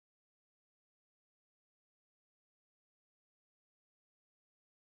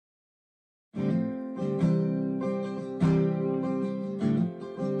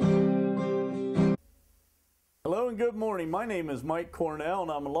Hello and good morning. My name is Mike Cornell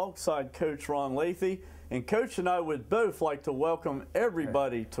and I'm alongside Coach Ron Lathey. And Coach and I would both like to welcome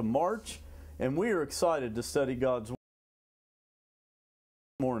everybody to March, and we are excited to study God's Word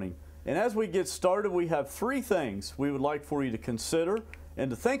this morning. And as we get started, we have three things we would like for you to consider and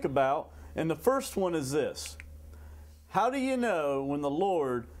to think about. And the first one is this: how do you know when the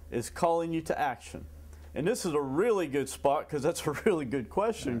Lord is calling you to action? And this is a really good spot because that's a really good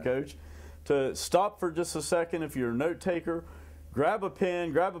question, Coach. To stop for just a second, if you're a note taker, grab a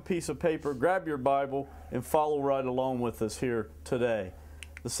pen, grab a piece of paper, grab your Bible, and follow right along with us here today.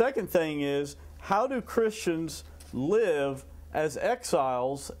 The second thing is, how do Christians live as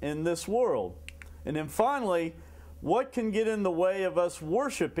exiles in this world? And then finally, what can get in the way of us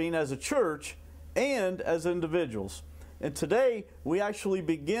worshiping as a church and as individuals? And today, we actually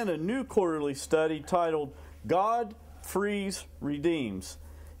begin a new quarterly study titled, God Frees Redeems.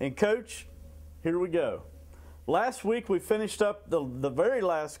 And Coach, here we go. Last week we finished up the very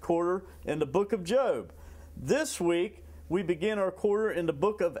last quarter in the book of Job. This week we begin our quarter in the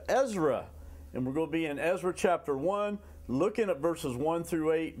book of Ezra. And we're going to be in Ezra chapter 1, looking at verses 1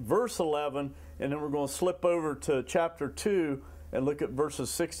 through 8, verse 11, and then we're going to slip over to chapter 2 and look at verses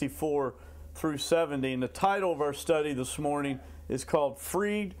 64 through 70. And the title of our study this morning is called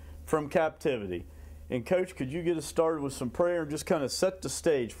Freed from Captivity. And Coach, could you get us started with some prayer and just kind of set the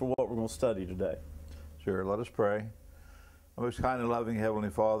stage for what we're going to study today? Sure, let us pray. Most kind and loving Heavenly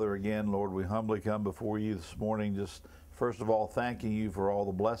Father, again, Lord, we humbly come before you this morning, just first of all thanking you for all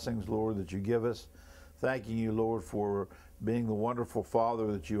the blessings, Lord, that you give us. Thanking you, Lord, for being the wonderful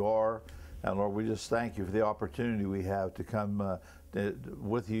Father that you are. And Lord, we just thank you for the opportunity we have to come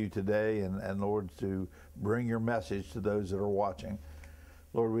with you today and Lord, to bring your message to those that are watching.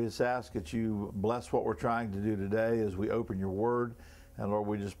 Lord, we just ask that you bless what we're trying to do today as we open your word. And Lord,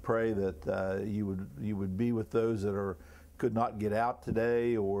 we just pray that you would be with those that could not get out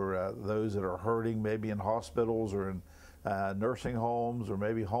today, or those that are hurting, maybe in hospitals or in nursing homes or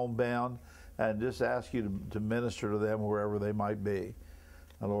maybe homebound, and just ask you to minister to them wherever they might be.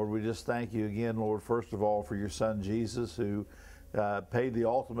 And Lord, we just thank you again, Lord, first of all, for your Son Jesus, who paid the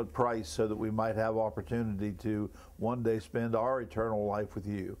ultimate price so that we might have opportunity to one day spend our eternal life with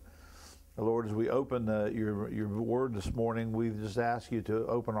you. Lord, as we open your word this morning, we just ask you to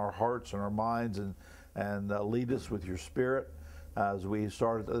open our hearts and our minds and lead us with your spirit as we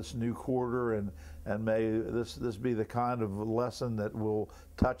start this new quarter, and may this be the kind of lesson that will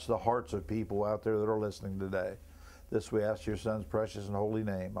touch the hearts of people out there that are listening today. This we ask your Son's precious and holy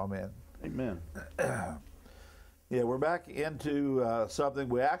name. Amen. Amen. Yeah, we're back into something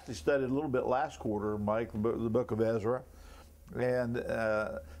we actually studied a little bit last quarter, Mike, the book of Ezra. And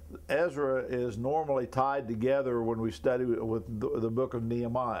Ezra is normally tied together when we study with the book of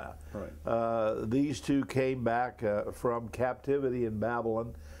Nehemiah. Right. These two came back from captivity in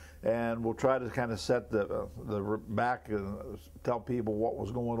Babylon, and we'll try to kind of set the back and tell people what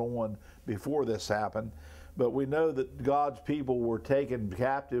was going on before this happened. But we know that God's people were taken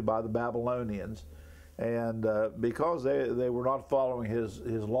captive by the Babylonians, and because they were not following his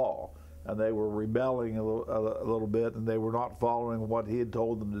law, and they were rebelling a little bit, and they were not following what he had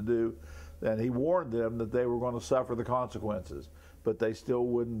told them to do, and he warned them that they were going to suffer the consequences, but they still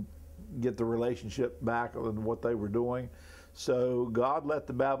wouldn't get the relationship back on what they were doing. So God let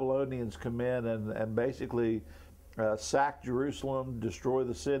the Babylonians come in and basically sack Jerusalem, destroy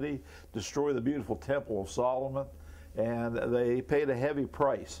the city, destroy the beautiful temple of Solomon, and they paid a heavy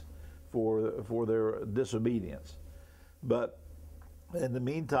price for their disobedience. But in the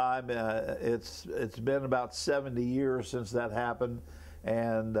meantime, it's been about 70 years since that happened,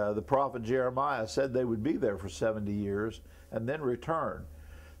 and the prophet Jeremiah said they would be there for 70 years and then return.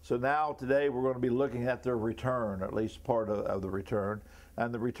 So now today we're going to be looking at their return, at least part of the return.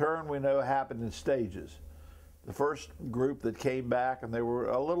 And the return, we know, happened in stages. The first group that came back, and there were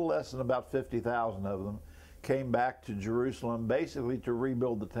a little less than about 50,000 of them, came back to Jerusalem basically to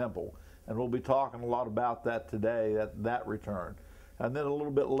rebuild the temple. And we'll be talking a lot about that today, that return. And then a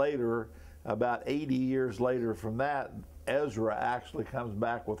little bit later, about 80 years later from that, Ezra actually comes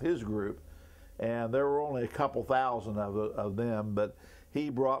back with his group. And there were only a couple thousand of them, but he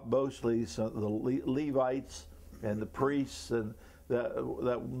brought mostly the Levites and the priests and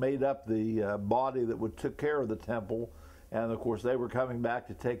that made up the body that would took care of the temple. And of course, they were coming back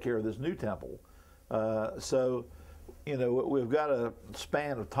to take care of this new temple. So, you know, we've got a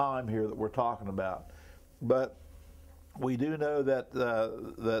span of time here that we're talking about. But we do know that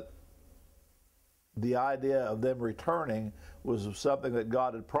the idea of them returning was something that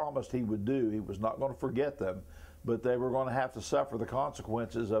God had promised he would do. He was not going to forget them, but they were going to have to suffer the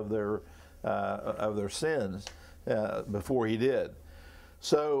consequences of their of their sins before he did.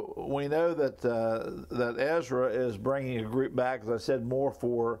 So we know that that Ezra is bringing a group back, as I said, more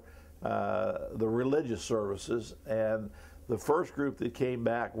for the religious services, and the first group that came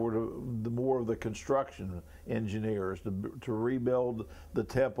back were the more of the construction engineers to rebuild the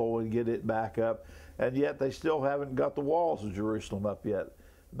temple and get it back up, and yet they still haven't got the walls of Jerusalem up yet.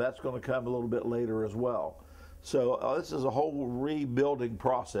 That's going to come a little bit later as well. So this is a whole rebuilding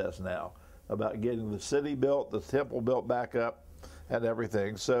process now about getting the city built, the temple built back up, and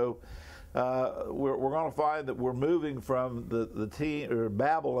everything. So we're going to find that we're moving from the team, or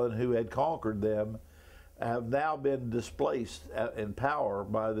Babylon, who had conquered them, have now been displaced in power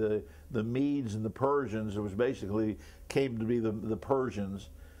by the Medes and the Persians, which basically came to be the Persians.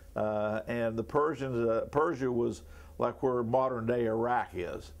 And the Persians, Persia was like where modern day Iraq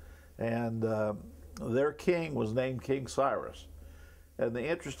is. And their king was named King Cyrus. And the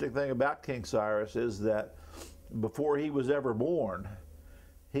interesting thing about King Cyrus is that before he was ever born,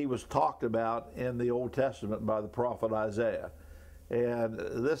 he was talked about in the Old Testament by the prophet Isaiah. And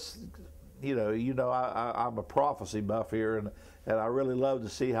this, I'm a prophecy buff here, and I really love to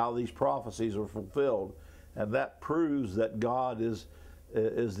see how these prophecies are fulfilled. And that proves that God is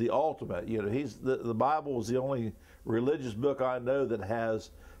the ultimate. The Bible is the only religious book I know that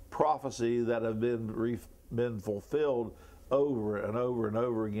has prophecy that have been fulfilled over and over and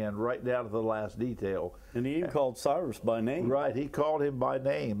over again, right down to the last detail. And he even called Cyrus by name. Right, he called him by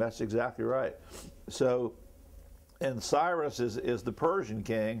name. That's exactly right. So, and Cyrus is the Persian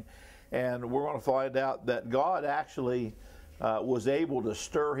king, and we're going to find out that God actually was able to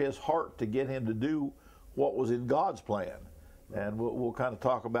stir his heart to get him to do what was in God's plan. And we'll kind of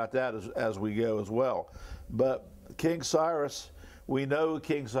talk about that as we go as well. But King Cyrus, we know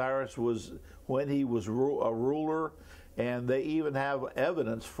King Cyrus was, when he was a ruler, and they even have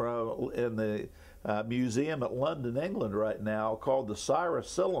evidence in the museum at London, England right now, called the Cyrus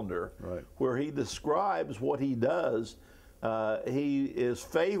Cylinder, right, where he describes what he does. He is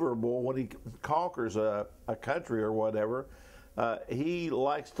favorable when he conquers a country or whatever. He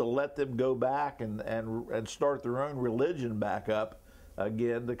likes to let them go back and start their own religion back up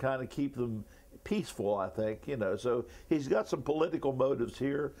again to kind of keep them peaceful, I think, So he's got some political motives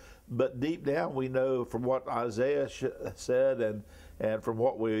here, but deep down we know from what Isaiah said and from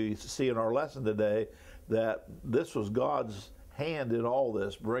what we see in our lesson today that this was God's hand in all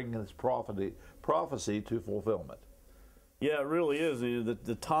this, bringing this prophecy to fulfillment. Yeah, it really is.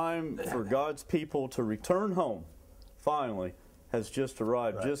 The time for God's people to return home, finally, has just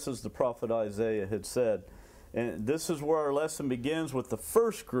arrived, right, just as the prophet Isaiah had said. And this is where our lesson begins with the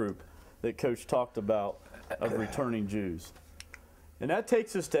first group that Coach talked about of returning Jews. And that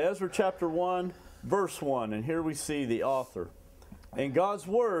takes us to Ezra chapter 1, verse 1. And here we see the author. And God's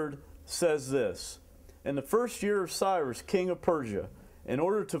word says this: in the first year of Cyrus, king of Persia, in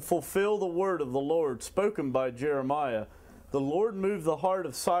order to fulfill the word of the Lord spoken by Jeremiah, the Lord moved the heart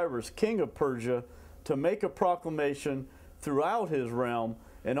of Cyrus, king of Persia, to make a proclamation throughout his realm,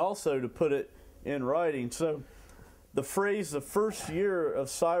 and also to put it in writing. So the phrase, the first year of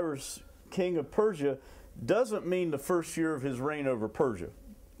Cyrus, king of Persia, doesn't mean the first year of his reign over Persia.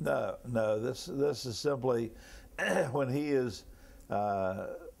 No. This is simply when he is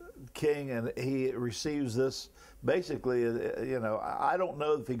king and he receives this. Basically, I don't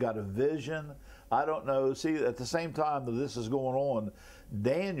know if he got a vision. I don't know. See, at the same time that this is going on,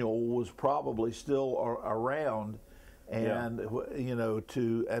 Daniel was probably still around, and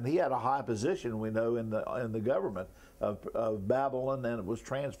and he had a high position, we know, in the government of Babylon, and it was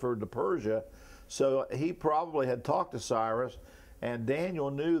transferred to Persia. So he probably had talked to Cyrus, and Daniel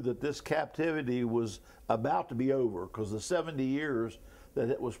knew that this captivity was about to be over, because the 70 years that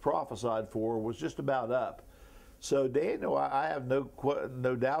it was prophesied for was just about up. So Daniel, I have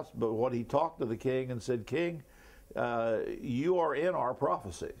no doubts but what he talked to the king and said, "King, you are in our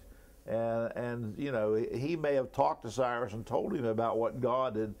prophecy." And he may have talked to Cyrus and told him about what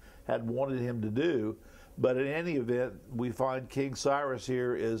God had wanted him to do, but in any event, we find King Cyrus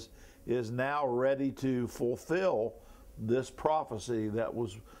here is now ready to fulfill this prophecy that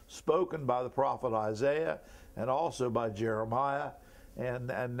was spoken by the prophet Isaiah and also by Jeremiah, and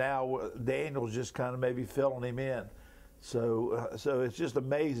now Daniel's just kind of maybe filling him in. So it's just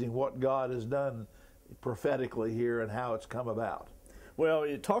amazing what God has done prophetically here and how it's come about. Well,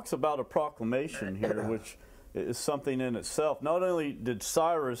 it talks about a proclamation here, which is something in itself. Not only did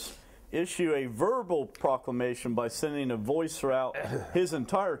Cyrus issue a verbal proclamation by sending a voice throughout his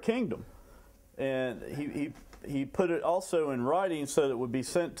entire kingdom, and he put it also in writing so that it would be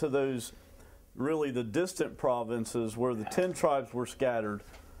sent to those, really the distant provinces where the 10 tribes were scattered,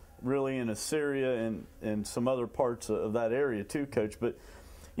 really in Assyria and some other parts of that area too, Coach. But,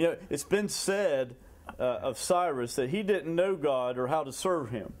 you know, it's been said of Cyrus that he didn't know God or how to serve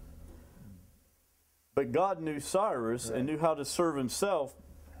him. But God knew Cyrus and knew how to serve himself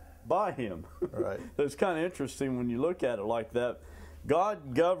by him. Right. So it's kind of interesting when you look at it like that.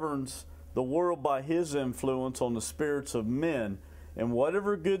 God governs the world by his influence on the spirits of men. And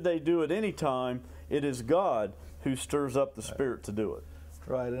whatever good they do at any time, it is God who stirs up the spirit to do it.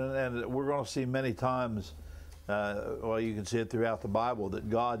 Right, and we're going to see many times, well, you can see it throughout the Bible, that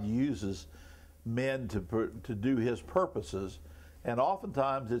God uses men to do his purposes. And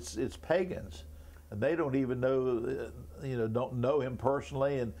oftentimes it's pagans. And they don't even know, don't know him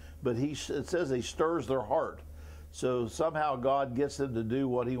personally, but it says he stirs their heart. So somehow God gets them to do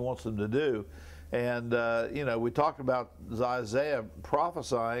what he wants them to do. And, we talked about Isaiah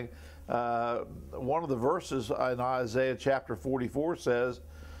prophesying. One of the verses in Isaiah chapter 44 says,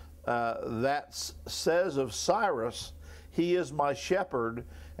 that says of Cyrus, he is my shepherd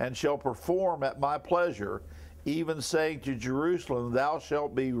and shall perform at my pleasure, even saying to Jerusalem, thou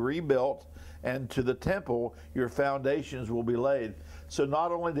shalt be rebuilt, and to the temple your foundations will be laid. So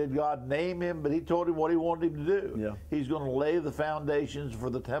not only did God name him, but he told him what he wanted him to do. Yeah. He's going to lay the foundations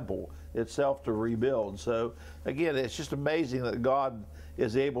for the temple itself to rebuild. So again, it's just amazing that God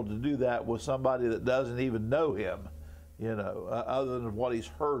is able to do that with somebody that doesn't even know him, other than what he's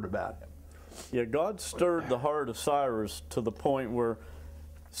heard about him. Yeah, God stirred the heart of Cyrus to the point where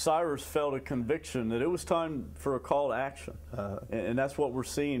Cyrus felt a conviction that it was time for a call to action. And that's what we're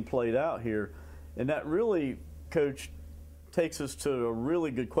seeing played out here. And that really, Coach, takes us to a really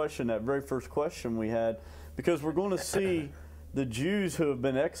good question, that very first question we had, because we're going to see the Jews who have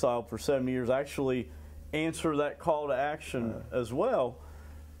been exiled for 70 years actually answer that call to action as well.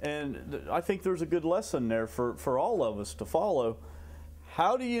 And I think there's a good lesson there for all of us to follow.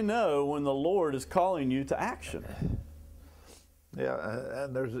 How do you know when the Lord is calling you to action? Yeah,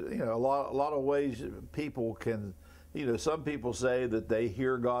 and there's a lot of ways people can, some people say that they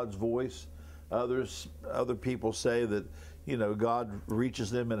hear God's voice. Other people say that God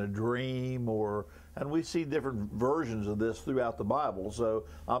reaches them in a dream, and we see different versions of this throughout the Bible. So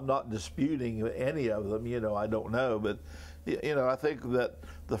I'm not disputing any of them. I don't know, but I think that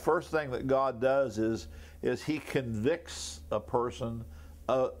the first thing that God does is He convicts a person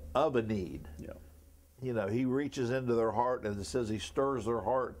of a need. Yeah. He reaches into their heart, and it says He stirs their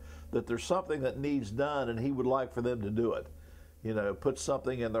heart that there's something that needs done, and He would like for them to do it. Put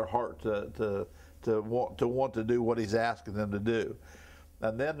something in their heart to want to do what He's asking them to do.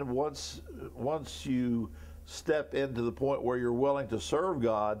 And then once you step into the point where you're willing to serve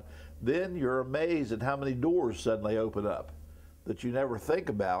God, then you're amazed at how many doors suddenly open up that you never think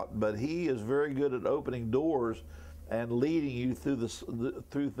about. But He is very good at opening doors and leading you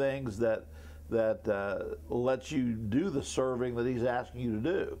through things that lets you do the serving that He's asking you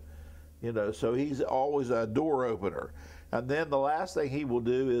to do. So He's always a door opener. And then the last thing He will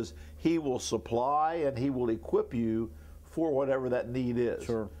do is He will supply and He will equip you for whatever that need is.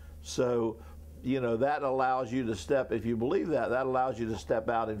 Sure. So, that allows you to step, if you believe that allows you to step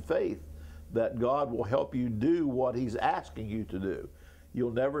out in faith that God will help you do what He's asking you to do.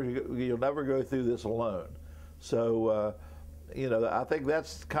 You'll never go through this alone. So, I think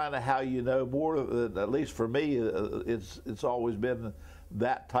that's kind of how more, at least for me, it's always been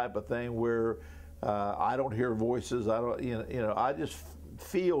that type of thing where I don't hear voices. I just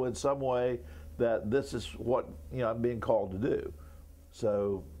feel in some way that this is what I'm being called to do.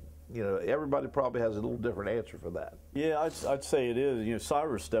 So, everybody probably has a little different answer for that. Yeah, I'd say it is.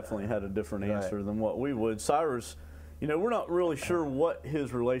 Cyrus definitely had a different answer than what we would. Cyrus, we're not really sure what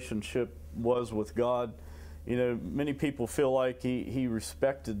his relationship was with God. Many people feel like he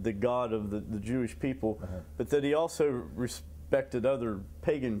respected the God of the Jewish people, but that he also respected other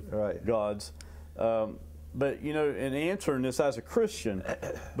pagan gods. But, in answering this as a Christian,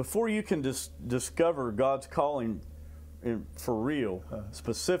 before you can discover God's calling for real,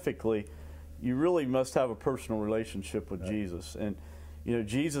 specifically, you really must have a personal relationship with Jesus. And,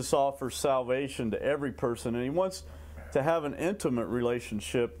 Jesus offers salvation to every person, and He wants to have an intimate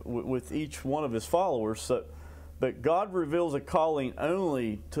relationship with each one of His followers. But God reveals a calling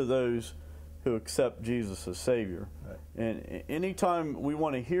only to those who accept Jesus as Savior. Right. And anytime we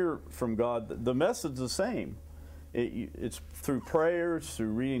want to hear from God, the message is the same. It's through prayer, it's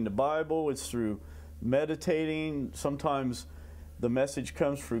through reading the Bible, it's through meditating. Sometimes the message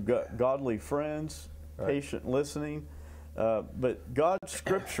comes through godly friends, patient listening. But God's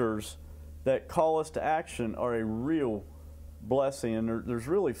scriptures that call us to action are a real blessing. And there's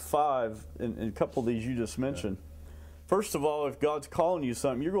really 5 in a couple of these you just mentioned. First of all, if God's calling you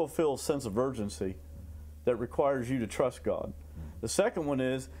something, you're going to feel a sense of urgency that requires you to trust God. The second one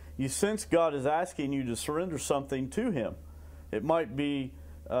is you sense God is asking you to surrender something to Him. It might be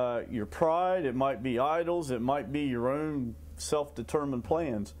your pride, it might be idols, it might be your own self-determined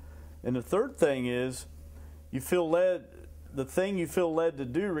plans. And the third thing is you feel led, the thing you feel led to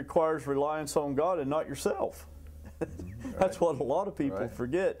do requires reliance on God and not yourself. That's what a lot of people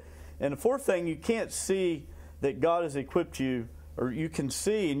forget. And the fourth thing, you can't see that God has equipped you, or you can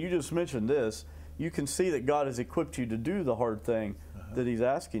see, and you just mentioned this, you can see that God has equipped you to do the hard thing that He's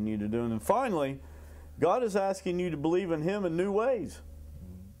asking you to do. And then finally, God is asking you to believe in Him in new ways.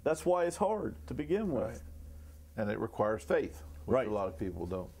 That's why it's hard to begin with. Right. And it requires faith, which a lot of people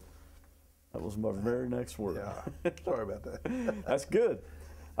don't. That was my very next word. Yeah. Sorry about that. That's good.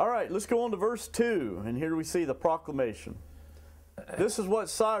 All right, let's go on to verse 2, and here we see the proclamation. This is what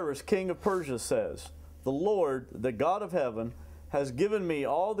Cyrus, king of Persia, says. The Lord, the God of heaven, has given me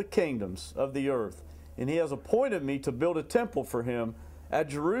all the kingdoms of the earth, and He has appointed me to build a temple for Him at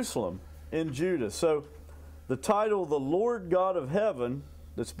Jerusalem in Judah. So the title, the Lord God of heaven,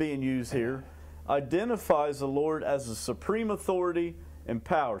 that's being used here, identifies the Lord as the supreme authority and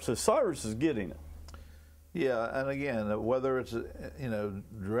power. So Cyrus is getting it. Yeah, and again, whether it's a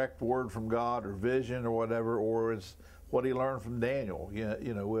direct word from God or vision or whatever, or it's what he learned from Daniel.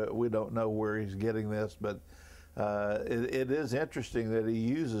 We don't know where he's getting this, but it is interesting that he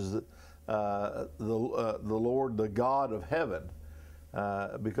uses the Lord, the God of heaven,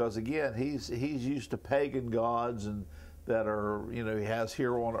 because again, he's used to pagan gods and that are he has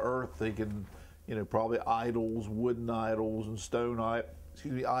here on earth. He can probably idols, wooden idols and stone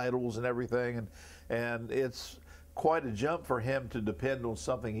idols and everything, and it's quite a jump for him to depend on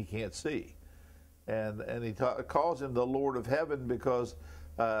something he can't see. And he calls him the Lord of heaven because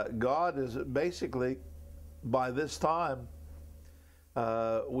God is basically, by this time,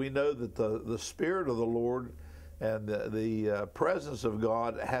 we know that the Spirit of the Lord and the presence of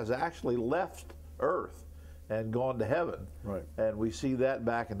God has actually left earth and gone to heaven. Right. And we see that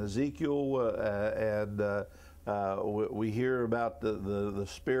back in Ezekiel, and we hear about the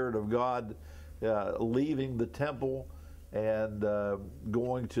Spirit of God leaving the temple and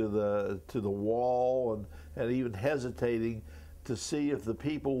going to the wall and even hesitating to see if the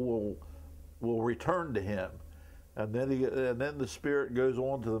people will return to Him. And then the Spirit goes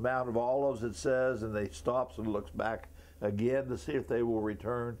on to the Mount of Olives, it says, and he stops and looks back again to see if they will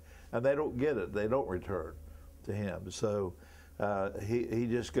return, and they don't get it. They don't return to Him. So he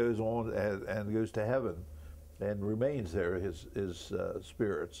just goes on and goes to heaven and remains there, his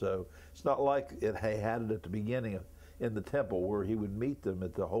Spirit. So it's not like he had it at the beginning in the temple where he would meet them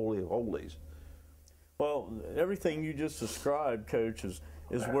at the Holy of Holies. Well, everything you just described, Coach, is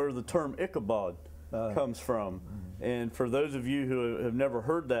where the term Ichabod comes from. And for those of you who have never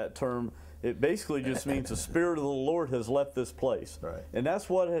heard that term, it basically just means the Spirit of the Lord has left this place. Right. And that's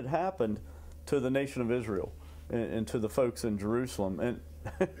what had happened to the nation of Israel and to the folks in Jerusalem. And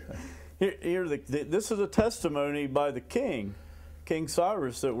this is a testimony by the king, King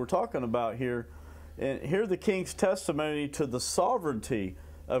Cyrus, that we're talking about here. And here the king's testimony to the sovereignty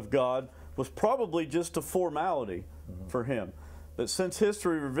of God was probably just a formality for him. But since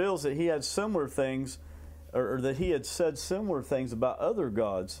history reveals that he had similar things, or that he had said similar things about other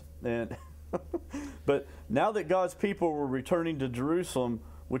gods, and but now that God's people were returning to Jerusalem,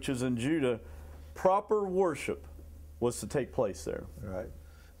 which is in Judah, proper worship was to take place there. Right.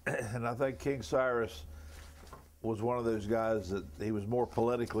 And I think King Cyrus was one of those guys that he was more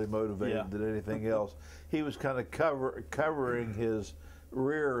politically motivated than anything else. He was kind of covering his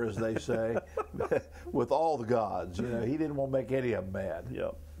rear, as they say, with all the gods. He didn't want to make any of them mad.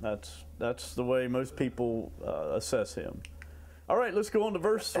 Yeah, that's the way most people assess him. All right, let's go on to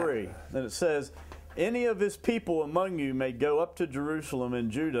verse 3. And it says, "Any of his people among you may go up to Jerusalem in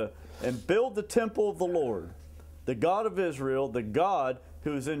Judah and build the temple of the Lord, the God of Israel, the God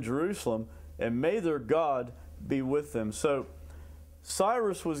who is in Jerusalem, and may their God be with them." So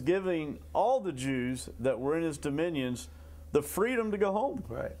Cyrus was giving all the Jews that were in his dominions the freedom to go home.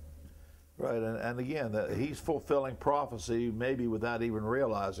 Right. Right. And again, he's fulfilling prophecy maybe without even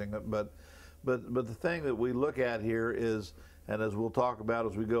realizing it. But the thing that we look at here is, and as we'll talk about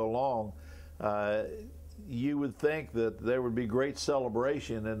as we go along, you would think that there would be great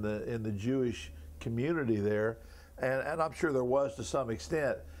celebration in the Jewish community there, and I'm sure there was to some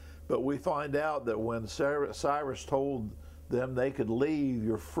extent. But we find out that when Cyrus told them they could leave,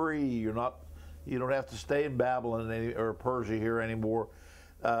 you're free, you don't have to stay in Babylon or Persia here anymore,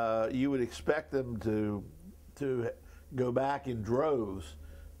 you would expect them to go back in droves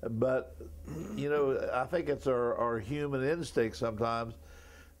But, you know, I think it's our human instinct sometimes.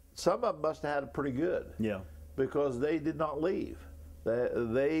 Some of them must have had it pretty good. Yeah. Because they did not leave.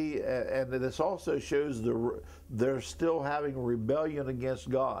 And this also shows they're still having rebellion against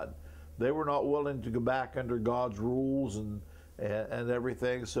God. They were not willing to go back under God's rules and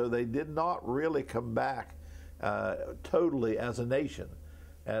everything, so they did not really come back totally as a nation.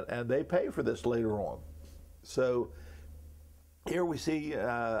 And they pay for this later on. So here we see,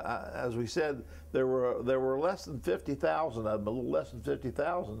 as we said, there were less than 50,000 of them, a little less than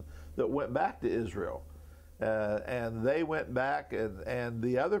 50,000 that went back to Israel. And they went back, and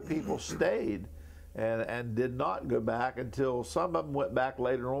the other people stayed and did not go back until some of them went back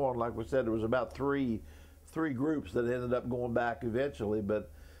later on. Like we said, there was about three groups that ended up going back eventually, but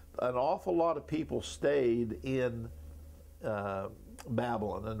an awful lot of people stayed in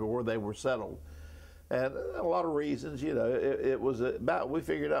Babylon and where they were settled. And a lot of reasons, you know, it was about, we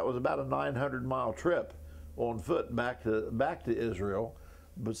figured out it was about a 900-mile trip on foot back to Israel.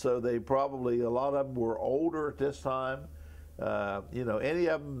 But so they probably, a lot of them were older at this time. You know, any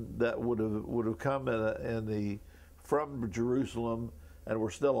of them that would have come from Jerusalem and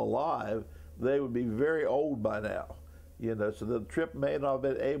were still alive, they would be very old by now. You know, so the trip may not have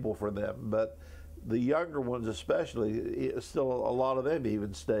been able for them. But the younger ones, especially, still a lot of them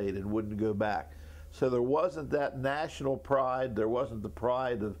even stayed and wouldn't go back. So there wasn't that national pride. There wasn't the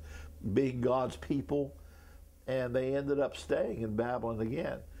pride of being God's people. And they ended up staying in Babylon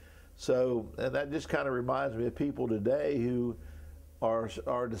again. So, and that just kind of reminds me of people today who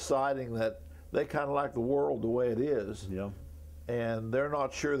are deciding that they kind of like the world the way it is. Yeah. And they're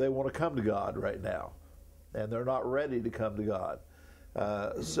not sure they want to come to God right now. And they're not ready to come to God.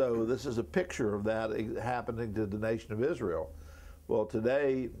 So this is a picture of that happening to the nation of Israel. Well,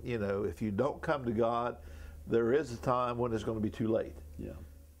 today, you know, if you don't come to God, there is a time when it's going to be too late. Yeah.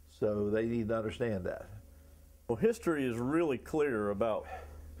 So they need to understand that. Well, history is really clear about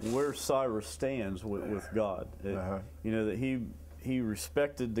where Cyrus stands with God. You know, that he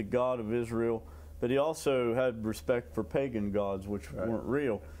respected the God of Israel, but he also had respect for pagan gods, which weren't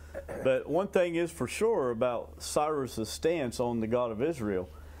real. But one thing is for sure about Cyrus's stance on the God of Israel,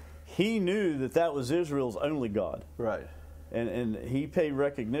 he knew that that was Israel's only God. Right. And he paid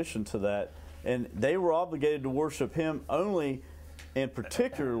recognition to that. And they were obligated to worship him only and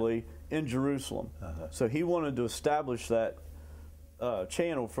particularly in Jerusalem. So he wanted to establish that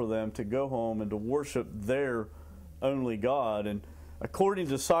channel for them to go home and to worship their only God. And according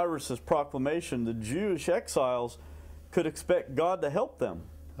to Cyrus's proclamation, the Jewish exiles could expect God to help them.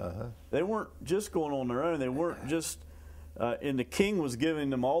 They weren't just going on their own. They weren't just, and the king was giving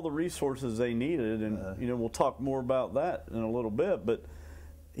them all the resources they needed. And, you know, we'll talk more about that in a little bit. But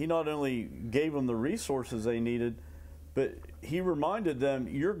he not only gave them the resources they needed, but he reminded them,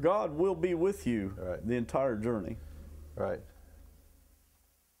 your God will be with you the entire journey. Right.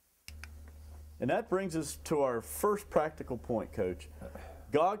 And that brings us to our first practical point, Coach.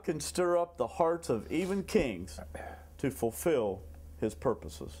 God can stir up the hearts of even kings to fulfill his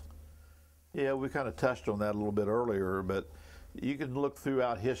purposes. Yeah, we kind of touched on that a little bit earlier, but you can look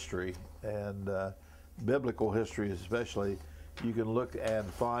throughout history, and biblical history especially, you can look and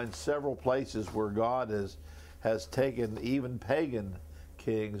find several places where God has taken even pagan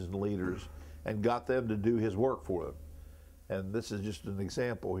kings and leaders and got them to do his work for them. And this is just an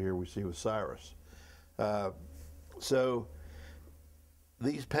example here we see with Cyrus. So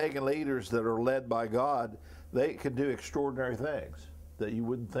these pagan leaders that are led by God, they can do extraordinary things that you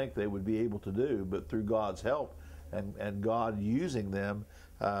wouldn't think they would be able to do, but through God's help and God using them,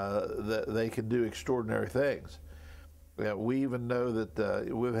 they can do extraordinary things. We even know that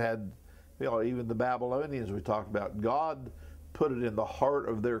we've had, you know, even the Babylonians we talked about, God put it in the heart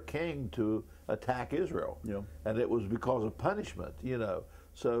of their king to attack Israel. Yeah. And it was because of punishment, you know.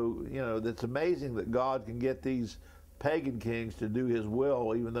 So, you know, it's amazing that God can get these pagan kings to do his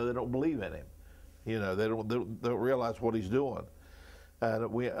will even though they don't believe in him. You know, they don't realize what he's doing.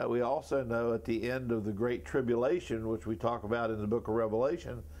 And we also know at the end of the Great Tribulation, which we talk about in the book of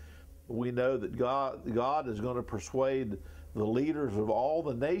Revelation, we know that God is going to persuade the leaders of all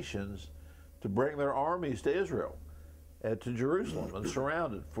the nations to bring their armies to Israel and to Jerusalem and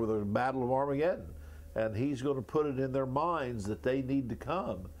surround it for the Battle of Armageddon. And he's going to put it in their minds that they need to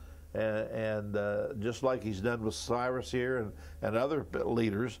come. And just like he's done with Cyrus here and other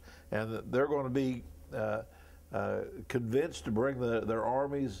leaders, and they're going to be convinced to bring their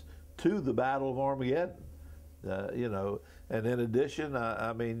armies to the Battle of Armageddon. You know, and in addition,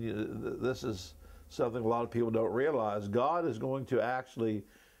 I mean, this is something a lot of people don't realize. God is going to actually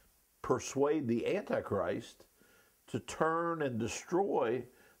persuade the Antichrist to turn and destroy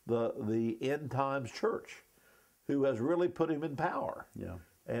the end times church, who has really put him in power. Yeah.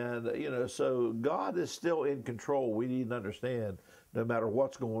 And, so God is still in control. We need to understand, no matter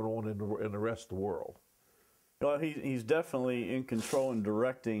what's going on in the rest of the world. Well, he's definitely in control and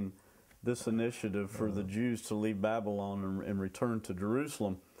directing this initiative for the Jews to leave Babylon and return to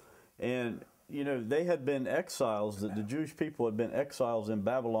Jerusalem. And, they had been exiles, the Jewish people had been exiles in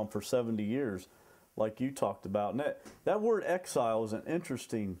Babylon for 70 years, like you talked about. And that word exile is an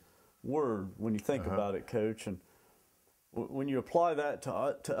interesting word when you think about it, Coach. And when you apply that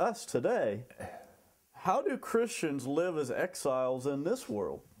to us today, how do Christians live as exiles in this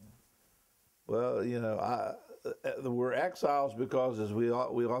world? Well, we're exiles because, as we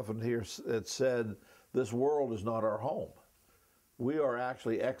often hear it said, this world is not our home. We are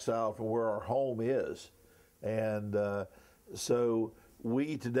actually exiled from where our home is. And so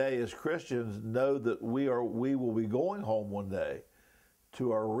we today as Christians know that we will be going home one day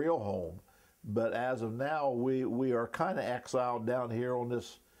to our real home. But as of now, we are kind of exiled down here on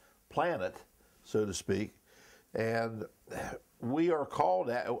this planet, so to speak. And we are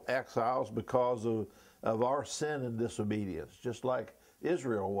called exiles because of our sin and disobedience, just like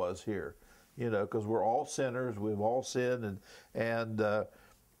Israel was here, because we're all sinners, we've all sinned, and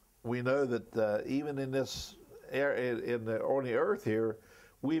we know that even in this on the earth here,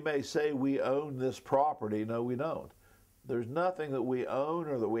 we may say we own this property. No, we don't. There's nothing that we own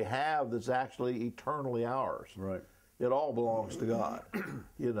or that we have that's actually eternally ours. Right. It all belongs to God.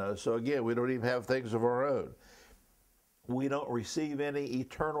 So again, we don't even have things of our own. We don't receive any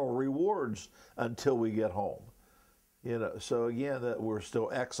eternal rewards until we get home. So again, that we're still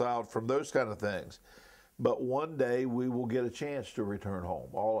exiled from those kind of things. But one day we will get a chance to return home.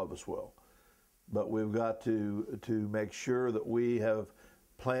 All of us will. But we've got to make sure that we have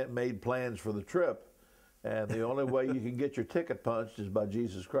made plans for the trip. And the only way you can get your ticket punched is by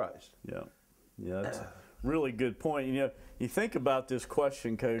Jesus Christ. Yeah, that's a really good point. You think about this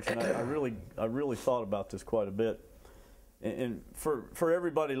question, Coach, and I really thought about this quite a bit. And for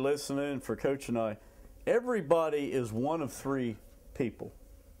everybody listening, for Coach and I, everybody is one of three people.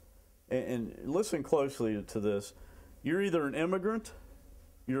 And listen closely to this. You're either an immigrant,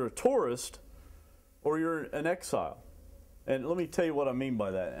 you're a tourist, or you're an exile. And let me tell you what I mean by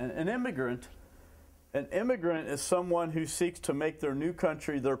that. An immigrant is someone who seeks to make their new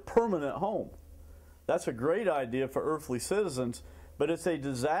country their permanent home. That's a great idea for earthly citizens, but it's a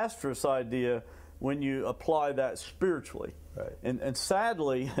disastrous idea when you apply that spiritually. Right. And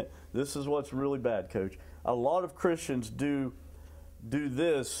sadly, this is what's really bad, Coach. A lot of Christians do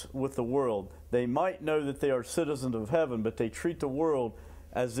this with the world. They might know that they are citizens of heaven, but they treat the world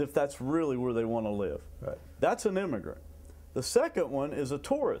as if that's really where they want to live. Right. That's an immigrant. The second one is a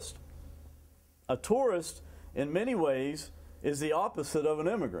tourist. A tourist, in many ways, is the opposite of an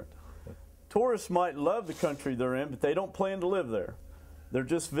immigrant. Tourists might love the country they're in, but they don't plan to live there. They're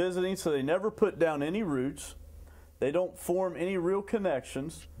just visiting, so they never put down any roots. They don't form any real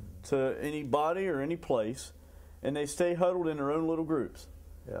connections to anybody or any place, and they stay huddled in their own little groups.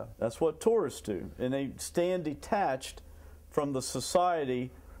 Yeah. That's what tourists do, and they stand detached from the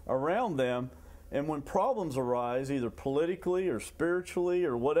society around them, and when problems arise, either politically or spiritually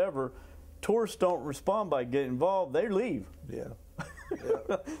or whatever, tourists don't respond by getting involved. They leave. Yeah.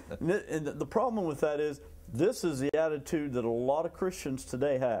 And the problem with that is this is the attitude that a lot of Christians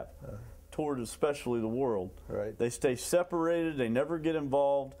today have toward especially the world. Right. They stay separated. They never get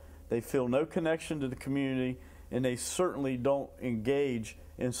involved. They feel no connection to the community, and they certainly don't engage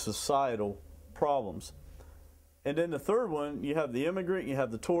in societal problems. And then the third one, you have the immigrant, you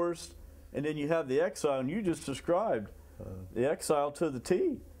have the tourist, and then you have the exile, and you just described the exile to the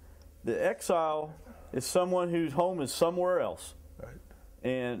T. The exile is someone whose home is somewhere else.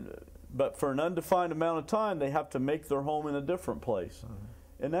 Right. But for an undefined amount of time, they have to make their home in a different place.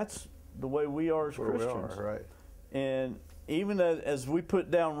 And that's the way we are as Christians. We are, right. And even as we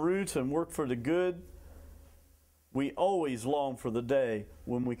put down roots and work for the good, we always long for the day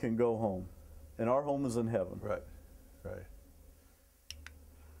when we can go home. And our home is in heaven. Right, right.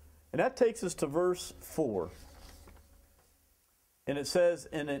 And that takes us to verse 4. And it says,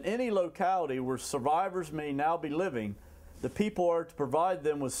 and in any locality where survivors may now be living, the people are to provide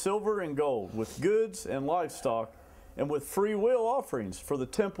them with silver and gold, with goods and livestock, and with free will offerings for the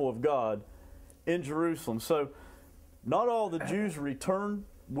temple of God in Jerusalem. So not all the Jews returned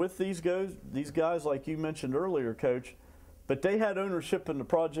with these guys like you mentioned earlier, Coach, but they had ownership in the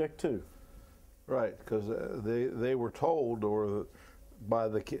project too. Right, because they were told, or by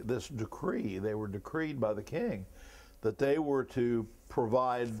this decree, they were decreed by the king that they were to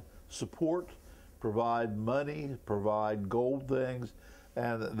provide support, provide money, provide gold things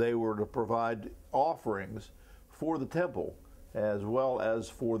and they were to provide offerings for the temple as well as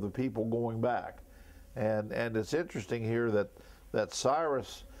for the people going back. And it's interesting here that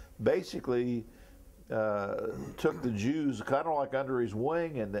Cyrus basically took the Jews kind of like under his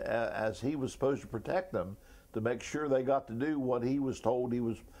wing, and as he was supposed to protect them, to make sure they got to do what he was told he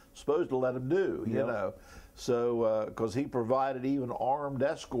was supposed to let them do, you know. So, because he provided even armed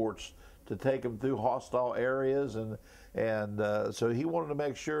escorts to take them through hostile areas, and so he wanted to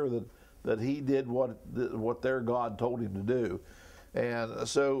make sure that he did what their God told him to do. And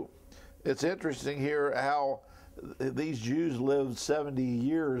so it's interesting here how these Jews lived 70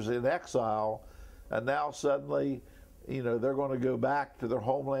 years in exile, and now suddenly, you know, they're going to go back to their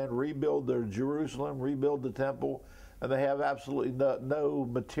homeland, rebuild their Jerusalem, rebuild the temple, and they have absolutely no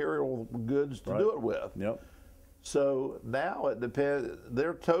material goods to do it with. Yep. So now it depends.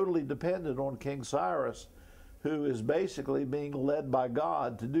 They're totally dependent on King Cyrus, who is basically being led by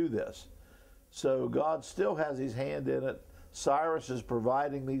God to do this. So God still has his hand in it. Cyrus is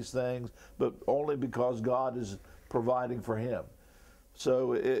providing these things, but only because God is providing for him.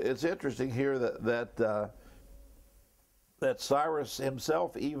 So it's interesting here that Cyrus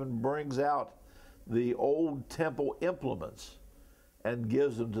himself even brings out the old temple implements and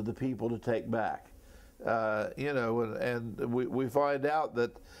gives them to the people to take back. You know, and we find out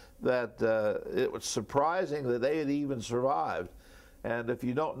that it was surprising that they had even survived. And if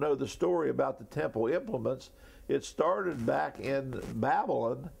you don't know the story about the temple implements, it started back in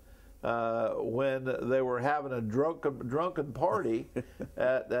Babylon when they were having a drunken party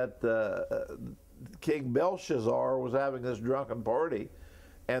at King Belshazzar was having this drunken party,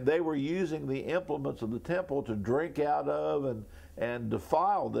 and they were using the implements of the temple to drink out of and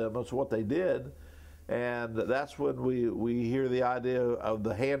defile them. That's what they did. And that's when we hear the idea of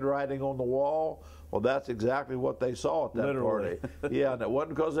the handwriting on the wall. Well, that's exactly what they saw at that party. Yeah, and it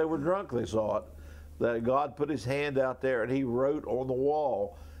wasn't because they were drunk they saw it. That God put his hand out there and he wrote on the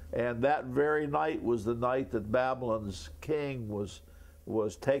wall. And that very night was the night that Babylon's king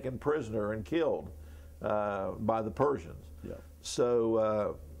was taken prisoner and killed by the Persians. Yeah.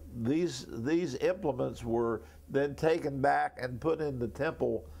 So these implements were then taken back and put in the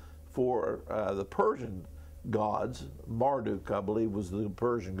temple for the Persian gods. Marduk, I believe, was the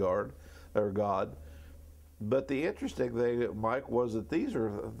Persian god. But the interesting thing, Mike, was that these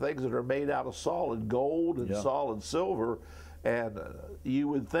are things that are made out of solid gold and solid silver, and you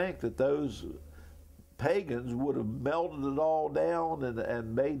would think that those pagans would have melted it all down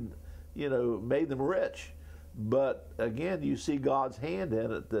and made them rich. But again, you see God's hand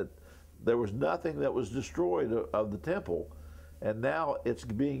in it, that there was nothing that was destroyed of the temple. And now it's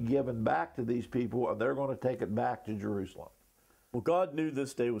being given back to these people, and they're going to take it back to Jerusalem. Well, God knew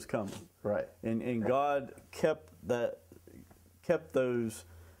this day was coming. Right. And God kept those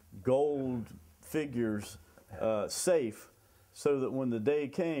gold figures safe, so that when the day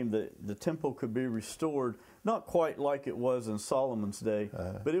came, the temple could be restored, not quite like it was in Solomon's day,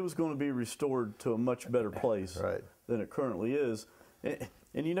 but it was going to be restored to a much better place than it currently is.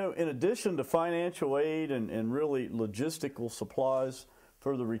 And you know, in addition to financial aid and really logistical supplies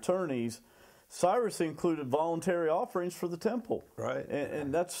for the returnees, Cyrus included voluntary offerings for the temple. Right.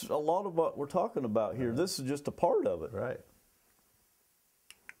 And that's a lot of what we're talking about here. This is just a part of it. Right.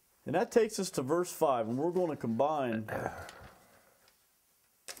 And that takes us to verse 5, and we're going to combine.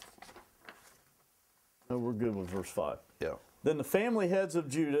 No, we're good with verse 5. Yeah. Then the family heads of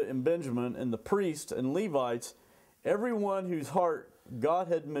Judah and Benjamin and the priests and Levites, everyone whose heart God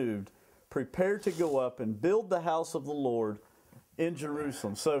had moved, prepared to go up and build the house of the Lord in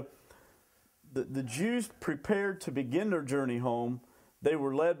Jerusalem. So the Jews prepared to begin their journey home. They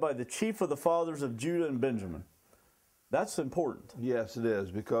were led by the chief of the fathers of Judah and Benjamin. That's important. Yes, it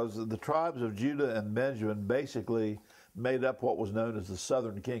is, because the tribes of Judah and Benjamin basically made up what was known as the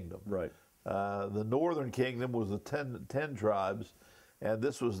southern kingdom. Right. The northern kingdom was the 10 tribes, and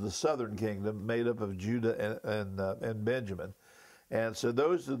this was the southern kingdom made up of Judah and Benjamin. And so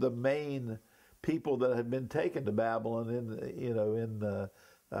those are the main people that had been taken to Babylon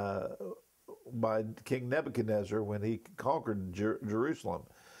by King Nebuchadnezzar when he conquered Jerusalem.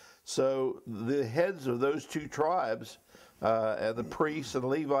 So the heads of those two tribes, and the priests and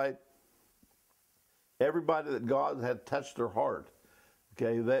Levite, everybody that God had touched their heart,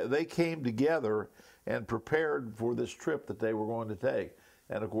 okay, they came together and prepared for this trip that they were going to take.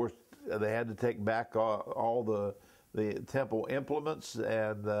 And of course, they had to take back all the temple implements,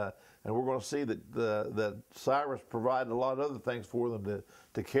 and we're going to see that Cyrus provided a lot of other things for them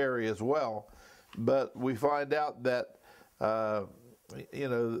to carry as well. But we find out that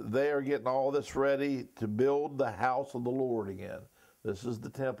they are getting all this ready to build the house of the Lord again. This is the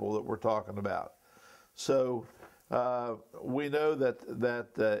temple that we're talking about. So we know that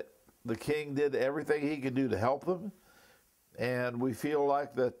the king did everything he could do to help them, and we feel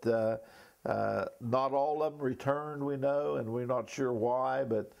like that not all of them returned. We know, and we're not sure why,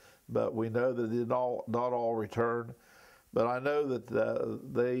 but we know that not all returned. But I know that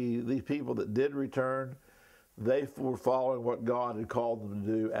these people that did return, they were following what God had called them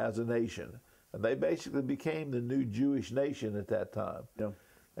to do as a nation. And they basically became the new Jewish nation at that time. Yeah.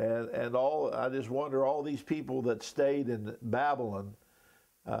 And I just wonder, all these people that stayed in Babylon,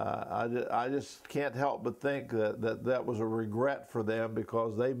 I just can't help but think that was a regret for them,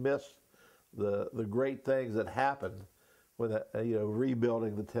 because they missed the great things that happened with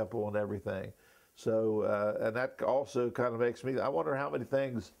rebuilding the temple and everything. So and that also kind of makes me, I wonder how many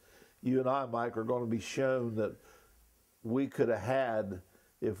things you and I, Mike, are going to be shown that we could have had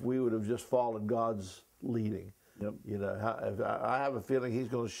if we would have just followed God's leading. Yep. I have a feeling He's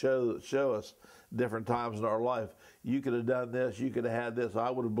going to show us different times in our life. You could have done this. You could have had this.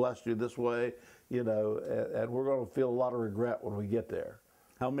 I would have blessed you this way. And we're going to feel a lot of regret when we get there.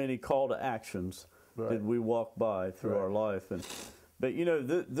 How many call to actions did we walk by through our life? But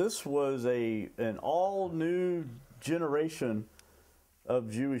this was an all new generation of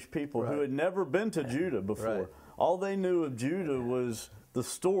Jewish people who had never been to Judah before. Right. All they knew of Judah was the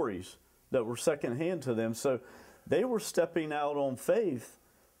stories that were secondhand to them. So they were stepping out on faith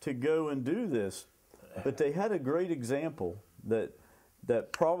to go and do this. But they had a great example that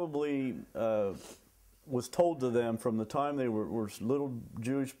probably was told to them from the time they were little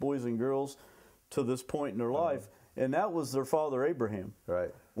Jewish boys and girls to this point in their life. And that was their father Abraham. Right.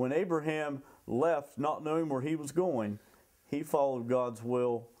 When Abraham left, not knowing where he was going, he followed God's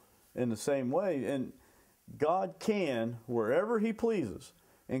will in the same way. And God can, wherever He pleases,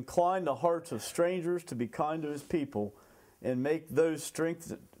 incline the hearts of strangers to be kind to His people, and make those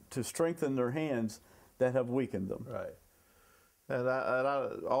strengthen their hands that have weakened them. Right. And I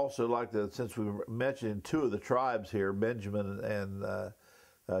also like that, since we mentioned two of the tribes here, Benjamin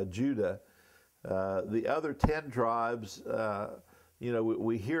and Judah, the other 10 tribes,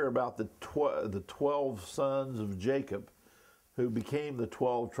 we hear about the 12 sons of Jacob, who became the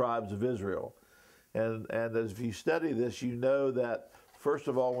 12 tribes of Israel. And as if you study this, you know that, first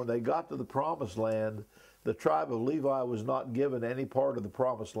of all, when they got to the Promised Land, the tribe of Levi was not given any part of the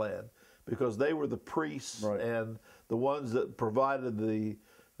Promised Land, because they were the priests and the ones that provided the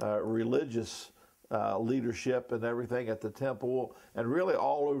religious leadership and everything at the temple, and really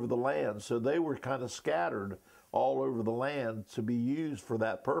all over the land. So they were kind of scattered all over the land to be used for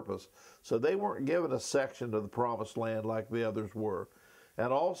that purpose. So they weren't given a section of the Promised Land like the others were.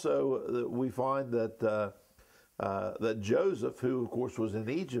 And also we find that Joseph, who of course was in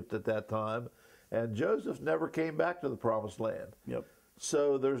Egypt at that time, and Joseph never came back to the Promised Land. Yep.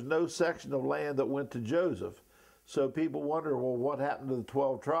 So there's no section of land that went to Joseph. So people wonder, well, what happened to the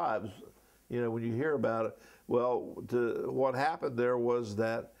 12 tribes? When you hear about it. Well, what happened there was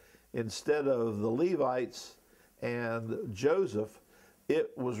that instead of the Levites and Joseph,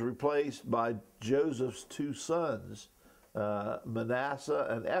 it was replaced by Joseph's two sons, Manasseh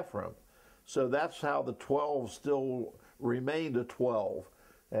and Ephraim. So that's how the 12 still remained a 12.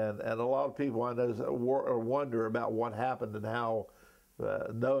 And a lot of people I know wonder about what happened, and how,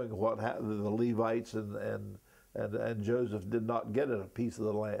 knowing what happened, the Levites and Joseph did not get a piece of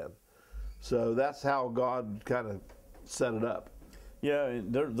the land. So that's how God kind of set it up. Yeah,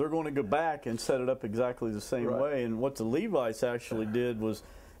 and they're going to go back and set it up exactly the same way. And what the Levites actually did was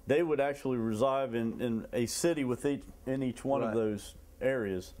they would actually reside in a city in each one of those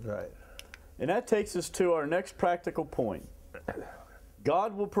areas. Right. And that takes us to our next practical point.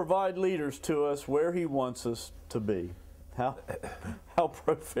 God will provide leaders to us where He wants us to be. How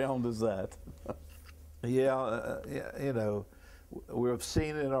profound is that? We've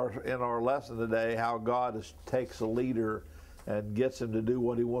seen in our lesson today how God takes a leader and gets him to do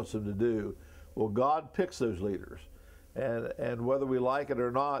what He wants him to do. Well, God picks those leaders, and whether we like it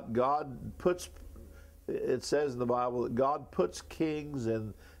or not, God puts. It says in the Bible that God puts kings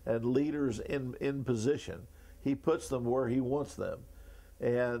and leaders in position. He puts them where He wants them,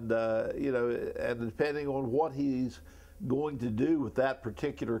 and and depending on what He's going to do with that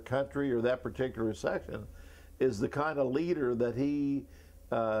particular country or that particular section, is the kind of leader that He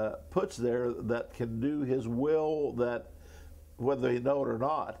puts there that can do His will, that whether they know it or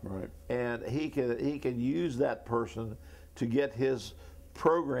not. Right. And he can use that person to get his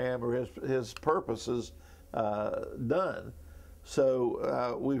program or his purposes done.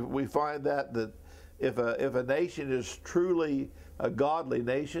 So we find that if a nation is truly a godly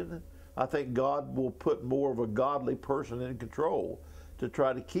nation, I think God will put more of a godly person in control. to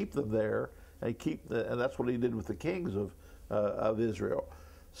try to keep them there and and that's what he did with the kings of Israel.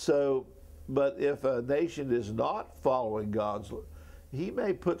 So, but if a nation is not following God's, he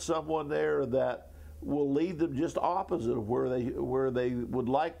may put someone there that will lead them just opposite of where they would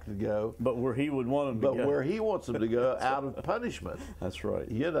like to go. But where he would want them to go. But where he wants them to go out of punishment. That's right.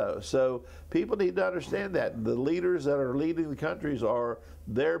 You know, so people need to understand that. The leaders that are leading the countries are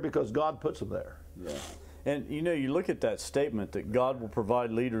there because God puts them there. Yeah. And you know, you look at that statement that God will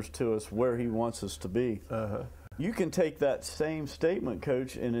provide leaders to us where he wants us to be. You can take that same statement,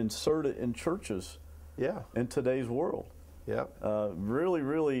 Coach, and insert it in churches in today's world. Really,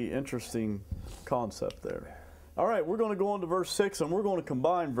 really interesting concept there. All right, we're going to go on to verse 6, and we're going to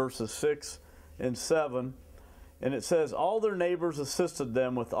combine verses 6 and 7. And it says, all their neighbors assisted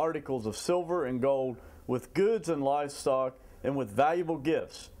them with articles of silver and gold, with goods and livestock, and with valuable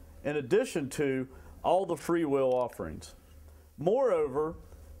gifts, in addition to all the free will offerings. Moreover,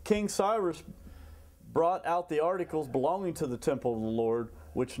 King Cyrus brought out the articles belonging to the temple of the Lord,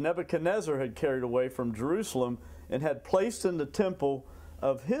 which Nebuchadnezzar had carried away from Jerusalem and had placed in the temple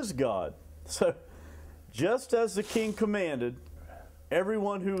of his God. So, just as the king commanded,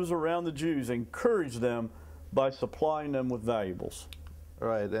 everyone who was around the Jews encouraged them by supplying them with valuables.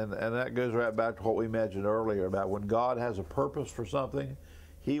 Right, and that goes right back to what we mentioned earlier about when God has a purpose for something,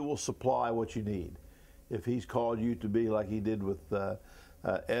 he will supply what you need. If he's called you to be like he did with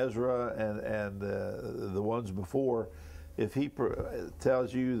Ezra and the ones before, if he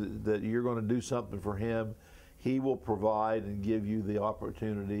tells you that you're going to do something for him, he will provide and give you the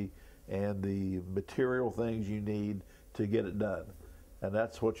opportunity and the material things you need to get it done. And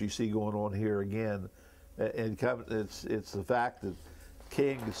that's what you see going on here again. And it's the fact that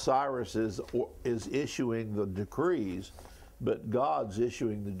King Cyrus is issuing the decrees, but God's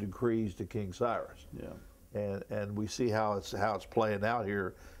issuing the decrees to King Cyrus. And we see how it's playing out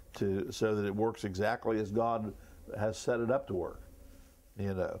here so that it works exactly as God has set it up to work.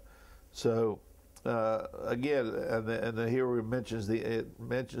 You know, so again, and here it mentions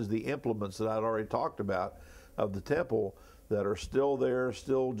the implements that I'd already talked about of the temple that are still there,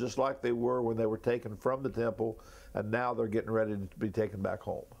 still just like they were when they were taken from the temple, and now they're getting ready to be taken back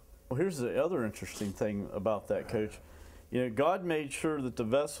home. Well, here's the other interesting thing about that, Coach. You know, God made sure that the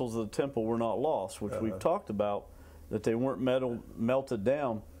vessels of the temple were not lost, which we've talked about, that they weren't melted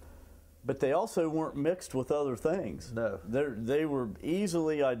down, but they also weren't mixed with other things. No. They were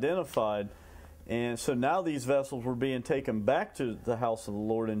easily identified, and so now these vessels were being taken back to the house of the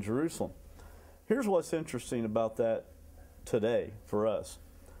Lord in Jerusalem. Here's what's interesting about that today for us.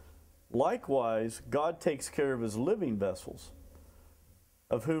 Likewise, God takes care of his living vessels,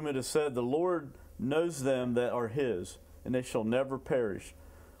 of whom it is said, the Lord knows them that are his, and they shall never perish.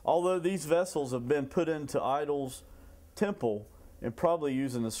 Although these vessels have been put into idols' temple and probably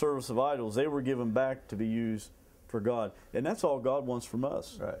used in the service of idols, they were given back to be used for God. And that's all God wants from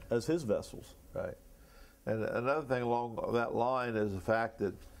us as his vessels. Right. And another thing along that line is the fact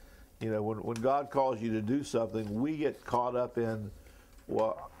that, you know, when God calls you to do something, we get caught up in,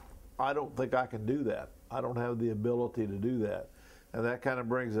 well, I don't think I can do that. I don't have the ability to do that. And that kind of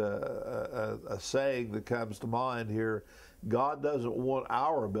brings a saying that comes to mind here. God doesn't want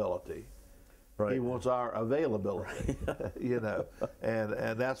our ability. He wants our availability. You know,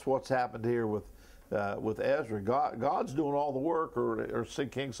 and that's what's happened here with Ezra. God's doing all the work, or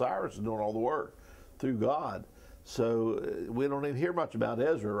King Cyrus is doing all the work through God. So we don't even hear much about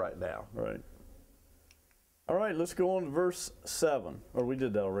Ezra right now. Right. All right, let's go on to verse 7. Or we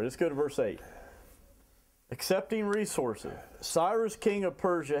did that already. Let's go to verse 8. Accepting resources, Cyrus, king of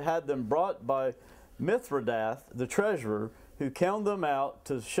Persia, had them brought by Mithridath, the treasurer, who counted them out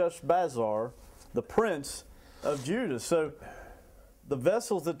to Sheshbazzar, the prince of Judah. So the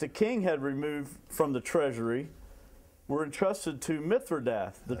vessels that the king had removed from the treasury were entrusted to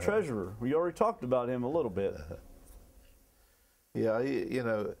Mithridath, the treasurer. We already talked about him a little bit. Yeah, you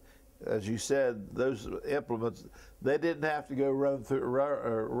know, as you said, those implements, they didn't have to go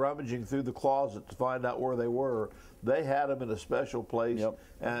rummaging through the closet to find out where they were. They had them in a special place,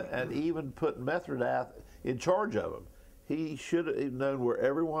 and even put Mithridath in charge of them. He should have known where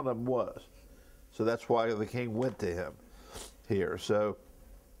every one of them was. So that's why the king went to him here. So,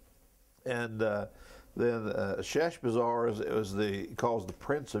 and then Sheshbazzar calls the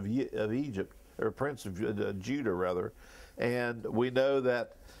prince of Egypt, or prince of Judah rather, and we know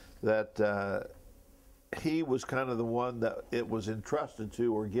that he was kind of the one that it was entrusted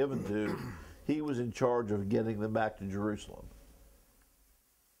to or given to. He was in charge of getting them back to Jerusalem.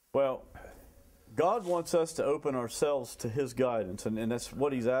 Well, God wants us to open ourselves to his guidance, and that's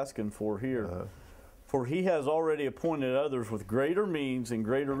what he's asking for here. For he has already appointed others with greater means and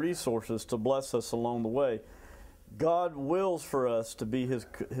greater resources to bless us along the way. God wills for us to be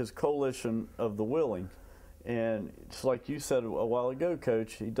his coalition of the willing. And it's like you said a while ago,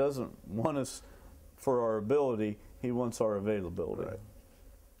 Coach, he doesn't want us for our ability, he wants our availability. Right.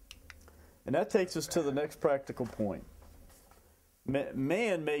 And that takes us to the next practical point.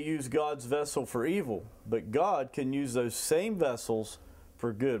 Man may use God's vessel for evil, but God can use those same vessels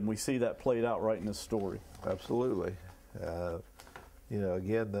for good. And we see that played out right in this story. Absolutely. You know,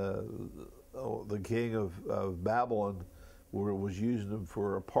 again, the king of Babylon was using them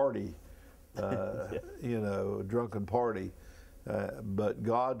for a party, you know, a drunken party. But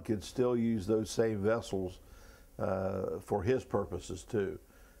God could still use those same vessels for his purposes too.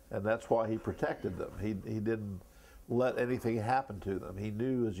 And that's why he protected them. He didn't let anything happen to them. He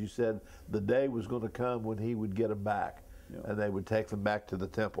knew, as you said, the day was going to come when he would get them back, and they would take them back to the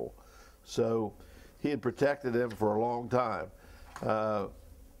temple. So he had protected them for a long time.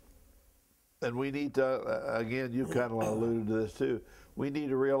 And we need to, again, you kind of alluded to this too, we need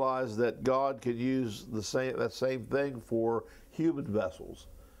to realize that God can use that same thing for human vessels.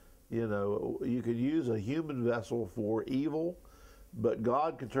 You know, you can use a human vessel for evil, but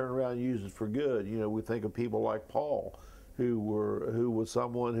God can turn around and use it for good. You know, we think of people like Paul, who was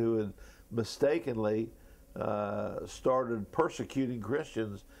someone who had mistakenly started persecuting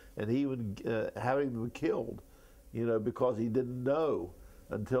Christians and even having them killed, you know, because he didn't know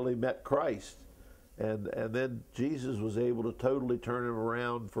until he met Christ. And then Jesus was able to totally turn him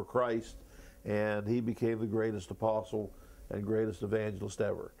around for Christ, and he became the greatest apostle and greatest evangelist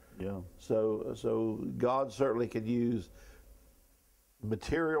ever. Yeah. So God certainly can use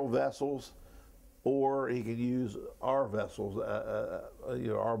material vessels, or he can use our vessels, you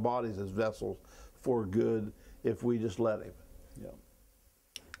know, our bodies as vessels for good if we just let him. Yeah.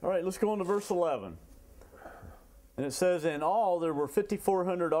 All right, let's go on to verse 11. And it says, in all there were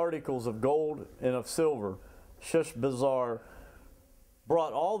 5,400 articles of gold and of silver. Sheshbazzar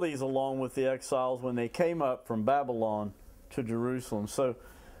brought all these along with the exiles when they came up from Babylon to Jerusalem. So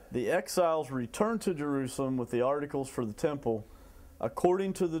the exiles returned to Jerusalem with the articles for the temple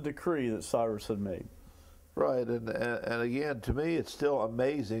according to the decree that Cyrus had made. Right, and again, to me, it's still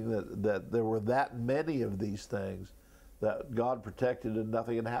amazing that there were that many of these things that God protected and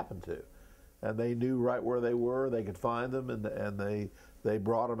nothing had happened to. And they knew right where they were, they could find them, and they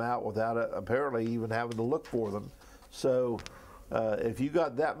brought them out without apparently even having to look for them. So if you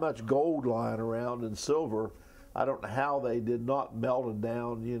got that much gold lying around and silver, I don't know how they did not melt it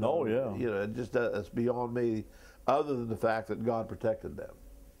down, you know. Oh, yeah. You know, it's beyond me, other than the fact that God protected them.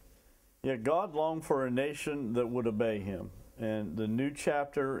 Yeah, God longed for a nation that would obey him. And the new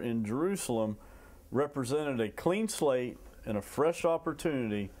chapter in Jerusalem represented a clean slate and a fresh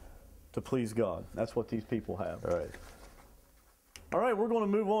opportunity to please God. That's what these people have. All right. All right, we're going to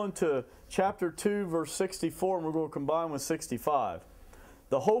move on to chapter 2, verse 64, and we're going to combine with 65.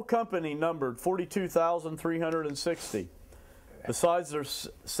 The whole company numbered 42,360. Besides, there's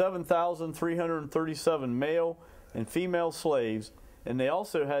 7,337 male and female slaves, and they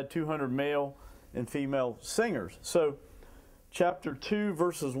also had 200 male and female singers. So chapter 2,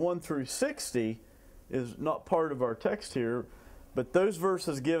 verses 1 through 60 is not part of our text here, but those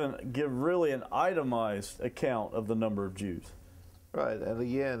verses give really an itemized account of the number of Jews. Right, and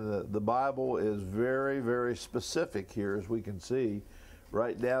again, the Bible is very, very specific here, as we can see,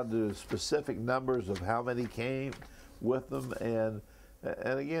 right down to specific numbers of how many came with them. And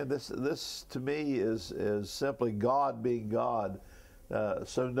again, this to me is simply God being God,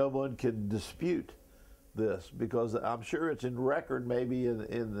 so no one can dispute this, because I'm sure it's in record maybe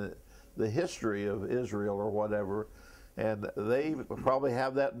in the history of Israel or whatever, and they probably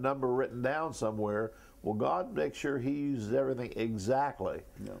have that number written down somewhere. Well, God makes sure he uses everything exactly,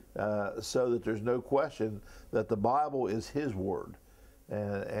 so that there's no question that the Bible is his word.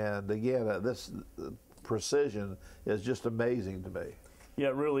 And again, this precision is just amazing to me. Yeah,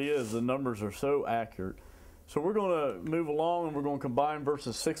 it really is. The numbers are so accurate. So we're going to move along, and we're going to combine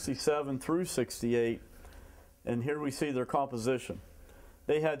verses 67 through 68. And here we see their composition.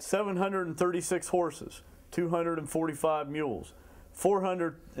 They had 736 horses, 245 mules,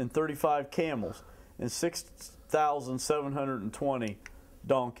 435 camels, and 6,720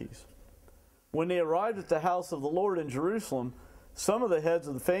 donkeys. When they arrived at the house of the Lord in Jerusalem, some of the heads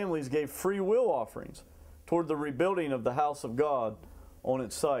of the families gave free will offerings toward the rebuilding of the house of God on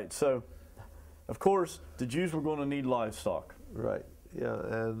its site. So, of course, the Jews were going to need livestock. Right, yeah,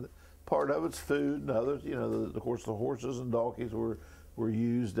 and part of it's food, and others, you know, of course, the horses and donkeys were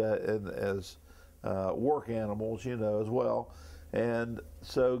used as work animals, you know, as well. And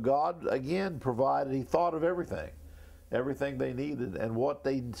so God, again, provided. He thought of everything they needed, and what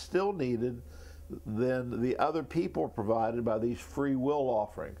they still needed, then the other people provided by these free will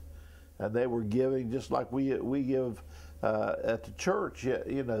offerings. And they were giving just like we give at the church.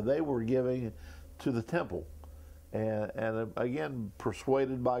 You know, they were giving to the temple. And again,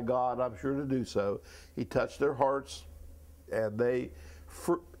 persuaded by God, I'm sure, to do so, He touched their hearts, and they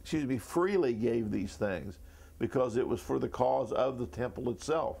freely gave these things because it was for the cause of the temple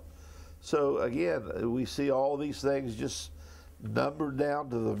itself. So again, we see all these things just numbered down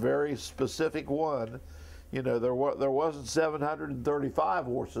to the very specific one. You know, there wasn't 735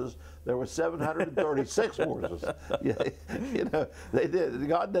 horses. There were 736 horses. You know,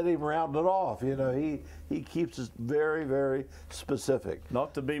 God didn't even round it off. You know, He keeps us very, very specific.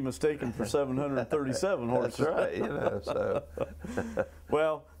 Not to be mistaken for 737 horses. That's right. You know, so.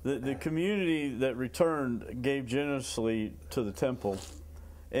 Well, the community that returned gave generously to the temple,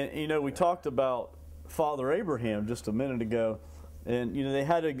 and you know, we talked about Father Abraham just a minute ago. And, you know, they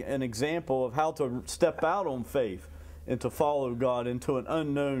had an example of how to step out on faith and to follow God into an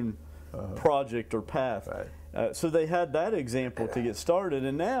unknown project or path. Right. So they had that example to get started.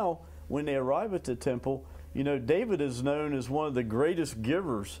 And now, when they arrive at the temple, you know, David is known as one of the greatest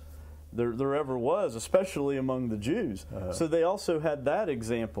givers there ever was, especially among the Jews. So they also had that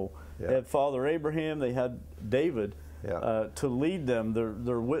example. Yeah. They had Father Abraham, they had David to lead them,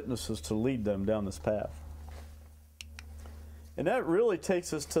 their witnesses to lead them down this path. And that really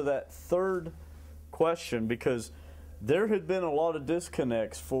takes us to that third question, because there had been a lot of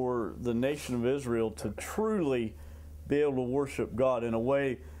disconnects for the nation of Israel to truly be able to worship God in a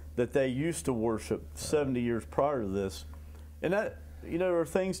way that they used to worship 70 years prior to this. And that, you know, there are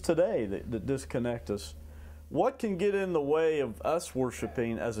things today that disconnect us. What can get in the way of us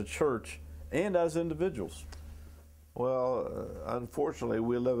worshiping as a church and as individuals? Well, unfortunately,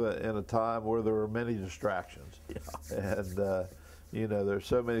 we live in a time where there are many distractions. Yeah. And, you know, there's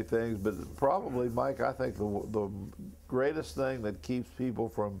so many things. But probably, Mike, I think the greatest thing that keeps people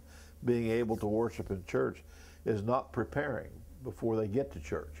from being able to worship in church is not preparing before they get to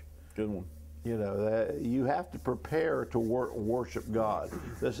church. Good one. You know, you have to prepare to worship God.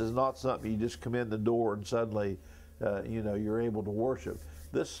 This is not something you just come in the door and suddenly, you know, you're able to worship.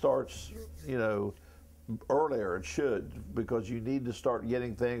 This starts, you know, earlier. It should, because you need to start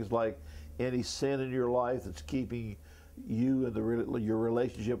getting things like any sin in your life that's keeping you and your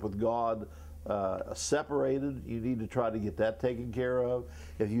relationship with God separated. You need to try to get that taken care of.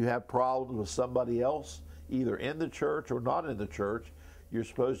 If you have problems with somebody else, either in the church or not in the church, you're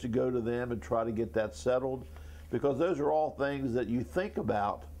supposed to go to them and try to get that settled, because those are all things that you think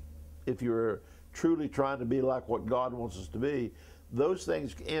about if you're truly trying to be like what God wants us to be. Those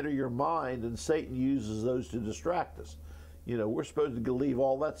things enter your mind, and Satan uses those to distract us. You know, we're supposed to leave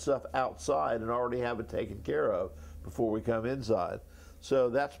all that stuff outside and already have it taken care of before we come inside. So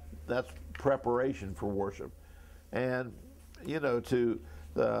that's preparation for worship. And, you know,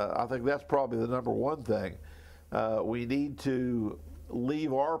 I think that's probably the number one thing. We need to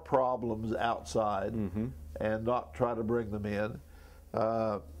leave our problems outside and not try to bring them in.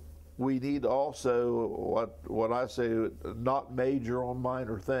 We need also, what I say, not major on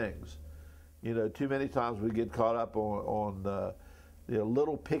minor things. You know, too many times we get caught up on you know,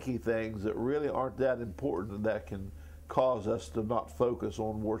 little picky things that really aren't that important, that can cause us to not focus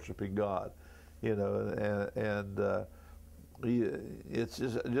on worshiping God. You know, and it's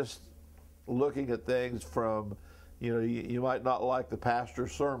just looking at things from, you know, you might not like the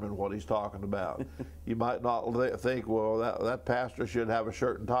pastor's sermon, what he's talking about. You might not think, well, that pastor should have a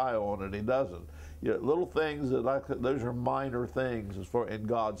shirt and tie on, and he doesn't. You know, little things those are minor things as far in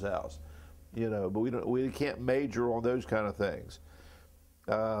God's house. You know, but we can't major on those kind of things.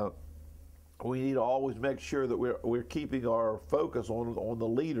 We need to always make sure that we're keeping our focus on the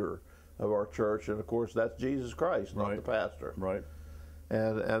leader of our church, and of course that's Jesus Christ, not the pastor. Right.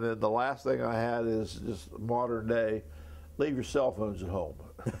 And then the last thing I had is just modern day, leave your cell phones at home.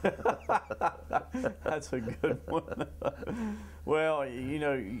 That's a good one. Well, you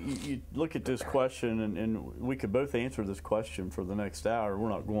know, you look at this question, and we could both answer this question for the next hour. We're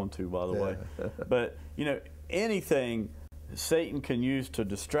not going to, by the way. But, you know, anything Satan can use to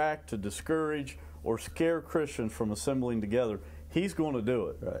distract, to discourage, or scare Christians from assembling together, he's going to do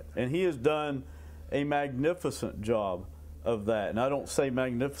it. Right. And he has done a magnificent job of that. And I don't say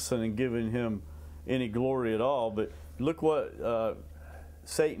magnificent in giving him any glory at all, but look what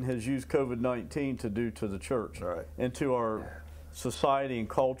Satan has used COVID-19 to do to the church and to our society and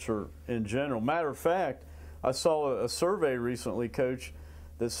culture in general. Matter of fact, I saw a survey recently, Coach,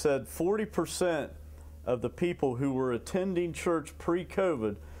 that said 40% of the people who were attending church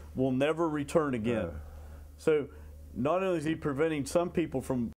pre-COVID will never return again. So not only is he preventing some people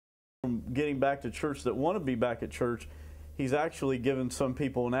from getting back to church that want to be back at church, he's actually given some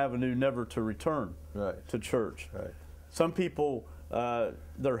people an avenue never to return to church. Some people,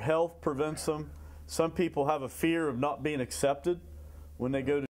 their health prevents them. Some people have a fear of not being accepted when they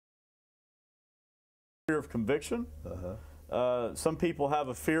go to fear of conviction. Some people have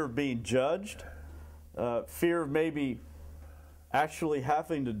a fear of being judged, fear of maybe actually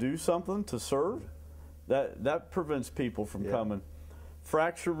having to do something to serve. That prevents people from coming.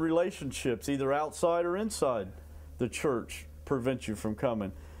 Fractured relationships, either outside or inside the church, prevent you from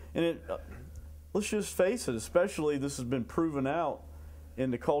coming. And let's just face it, especially this has been proven out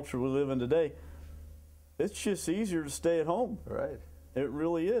in the culture we live in today, it's just easier to stay at home. It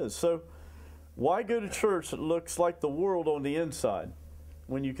really is. So why go to church that looks like the world on the inside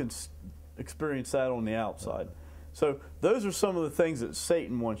when you can experience that on the outside? So those are some of the things that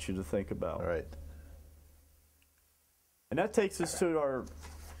Satan wants you to think about. And that takes us to our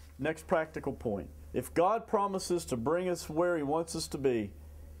next practical point. If God promises to bring us where he wants us to be,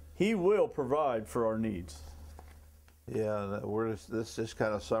 he will provide for our needs. This just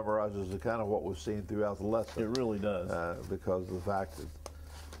kind of summarizes the kind of what we've seen throughout the lesson. It really does. Because of the fact that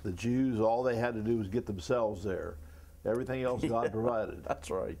the Jews, all they had to do was get themselves there. Everything else God provided. That's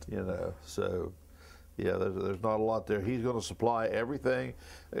right. You know, so there's not a lot there. He's going to supply everything.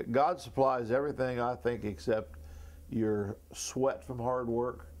 God supplies everything, I think, except your sweat from hard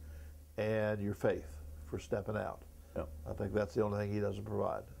work and your faith for stepping out. I think that's the only thing he doesn't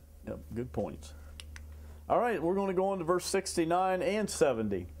provide. Good points. All right, we're going to go on to verse 69 and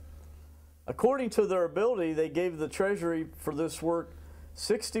 70. According to their ability, they gave the treasury for this work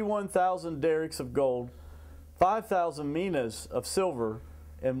 61,000 derricks of gold, 5,000 minas of silver,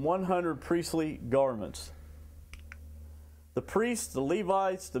 and 100 priestly garments. The priests, the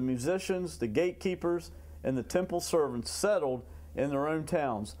Levites, the musicians, the gatekeepers, and the temple servants settled in their own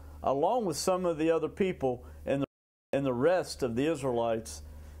towns, along with some of the other people, and the rest of the Israelites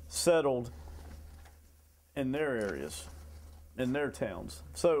settled in their areas, in their towns.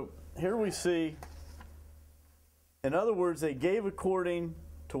 So here we see, in other words, they gave according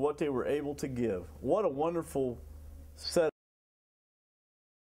to what they were able to give. What a wonderful set.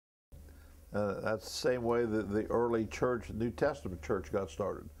 That's the same way that the early church, New Testament church, got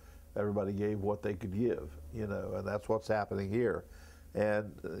started. Everybody gave what they could give, you know, and that's what's happening here.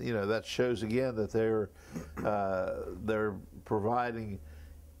 And you know, that shows again that they're providing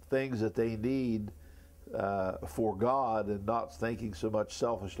things that they need for God, and not thinking so much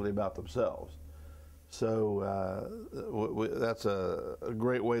selfishly about themselves. So that's a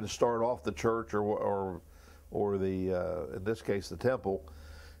great way to start off the church, or the in this case the temple.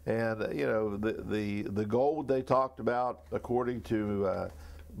 And you know, the gold they talked about, according to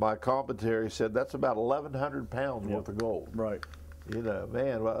my commentary, said that's about 1,100 pounds worth of gold. You know,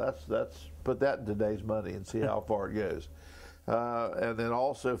 man, well, that's put that in today's money and see how far it goes. And then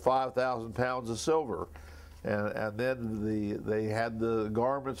also 5,000 pounds of silver, and then they had the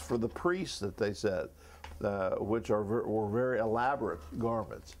garments for the priests that they said, which were very elaborate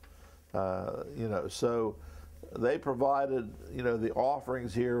garments. You know, so they provided. You know, the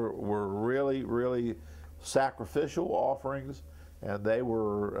offerings here were really, really sacrificial offerings, and they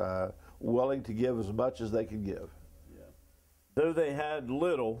were willing to give as much as they could give. Though they had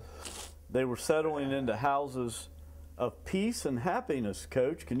little, they were settling into houses of peace and happiness,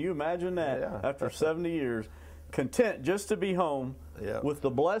 Coach. Can you imagine that? After 70 years, content just to be home with the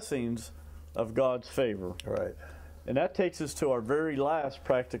blessings of God's favor. And that takes us to our very last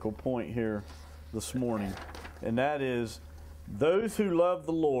practical point here this morning, and that is, those who love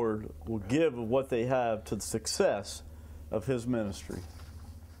the Lord will give of what they have to the success of his ministry.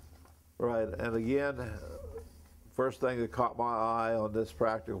 And again, first thing that caught my eye on this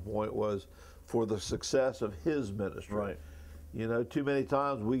practical point was for the success of his ministry. You know, too many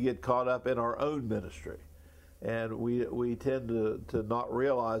times we get caught up in our own ministry, and we tend to not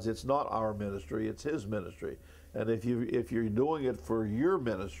realize it's not our ministry, it's his ministry. And if you're doing it for your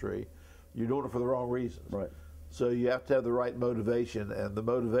ministry, you're doing it for the wrong reasons. So you have to have the right motivation, and the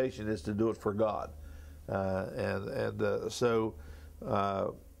motivation is to do it for God. So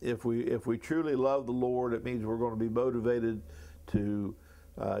if we truly love the Lord, it means we're going to be motivated to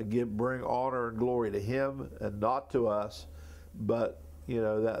bring honor and glory to him and not to us. But you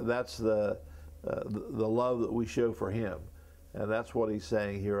know, that's the love that we show for him, and that's what he's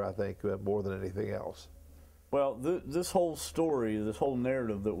saying here, I think, more than anything else. Well, this whole story, this whole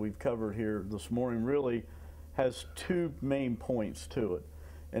narrative that we've covered here this morning really has two main points to it.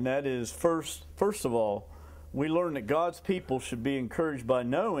 and that is first of all, we learn that God's people should be encouraged by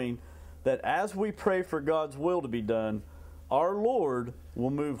knowing that as we pray for God's will to be done, our Lord will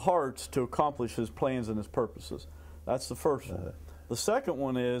move hearts to accomplish His plans and His purposes. That's the first one. The second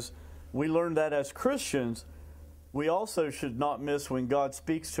one is we learn that as Christians, we also should not miss when God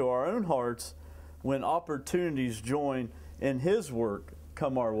speaks to our own hearts when opportunities join in His work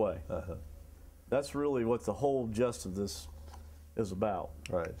come our way. That's really what the whole gist of this is about.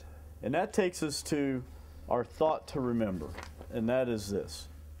 Right. And that takes us to our thought to remember, and that is this.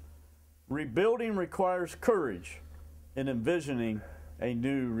 Rebuilding requires courage in envisioning a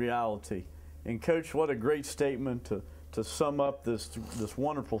new reality. And Coach, what a great statement to sum up this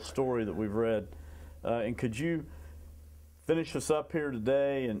wonderful story that we've read. And could you finish us up here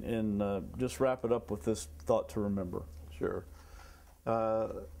today and just wrap it up with this thought to remember? Sure.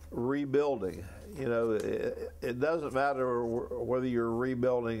 Rebuilding. You know, it doesn't matter whether you're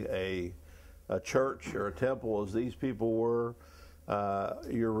rebuilding a church or a temple, as these people were.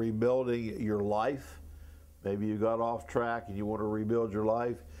 You're rebuilding your life. Maybe you got off track and you want to rebuild your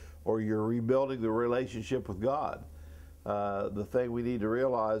life, or you're rebuilding the relationship with God. The thing we need to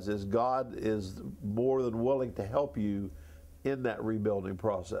realize is God is more than willing to help you in that rebuilding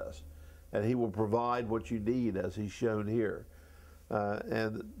process, and He will provide what you need, as He's shown here.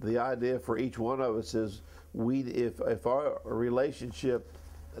 And the idea for each one of us is, if our relationship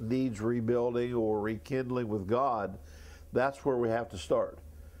needs rebuilding or rekindling with God, that's where we have to start.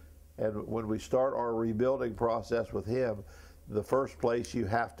 And when we start our rebuilding process with Him, the first place you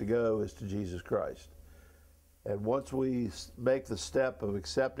have to go is to Jesus Christ. And once we make the step of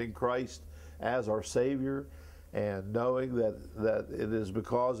accepting Christ as our Savior and knowing that it is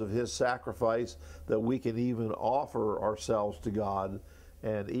because of His sacrifice that we can even offer ourselves to God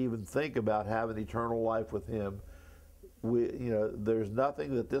and even think about having eternal life with Him, there's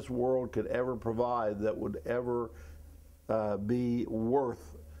nothing that this world could ever provide that would ever be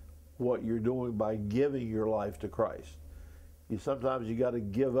worth what you're doing by giving your life to Christ. Sometimes you got to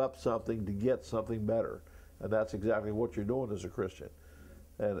give up something to get something better, and that's exactly what you're doing as a Christian.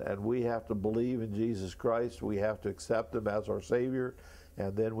 And we have to believe in Jesus Christ. We have to accept Him as our Savior,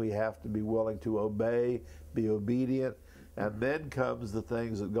 and then we have to be willing to obey, be obedient, and then comes the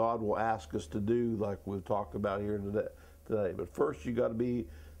things that God will ask us to do, like we've talked about here today. But first, you got to be,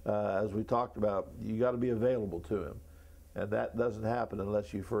 as we talked about, you got to be available to Him, and that doesn't happen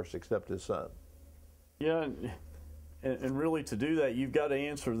unless you first accept His Son. Yeah, and really to do that, you've got to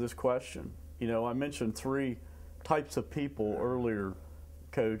answer this question. You know, I mentioned 3 types of people earlier,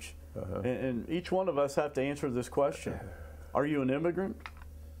 Coach, and each one of us have to answer this question. Are you an immigrant?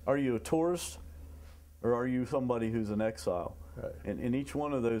 Are you a tourist? Or are you somebody who's an exile? Right. And each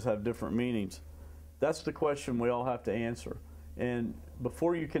one of those have different meanings. That's the question we all have to answer. And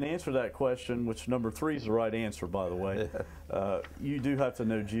before you can answer that question, which number 3 is the right answer, by the way, you do have to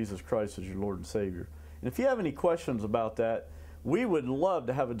know Jesus Christ as your Lord and Savior. And if you have any questions about that, we would love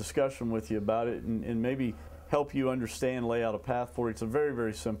to have a discussion with you about it and maybe help you understand, lay out a path for you. It's a very,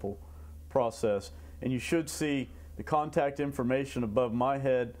 very simple process. And you should see the contact information above my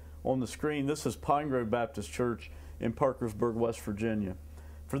head on the screen. This is Pinegrove Baptist Church in Parkersburg, West Virginia.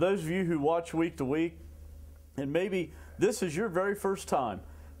 For those of you who watch week to week, and maybe this is your very first time,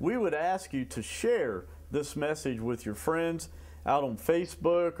 we would ask you to share this message with your friends out on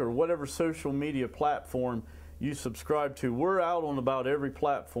Facebook or whatever social media platform you subscribe to. We're out on about every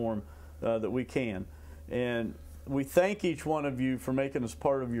platform that we can. And we thank each one of you for making us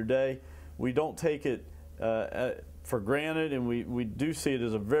part of your day. We don't take it for granted, and we do see it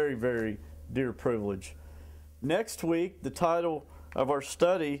as a very, very dear privilege. Next week, the title of our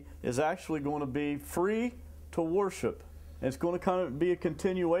study is actually going to be Free to Worship. And it's going to kind of be a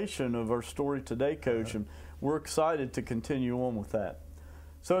continuation of our story today, Coach, and we're excited to continue on with that.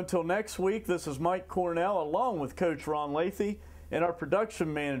 So until next week, this is Mike Cornell along with Coach Ron Lathey and our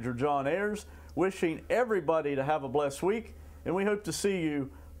production manager, John Ayers, wishing everybody to have a blessed week, and we hope to see you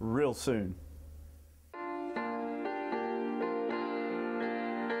real soon.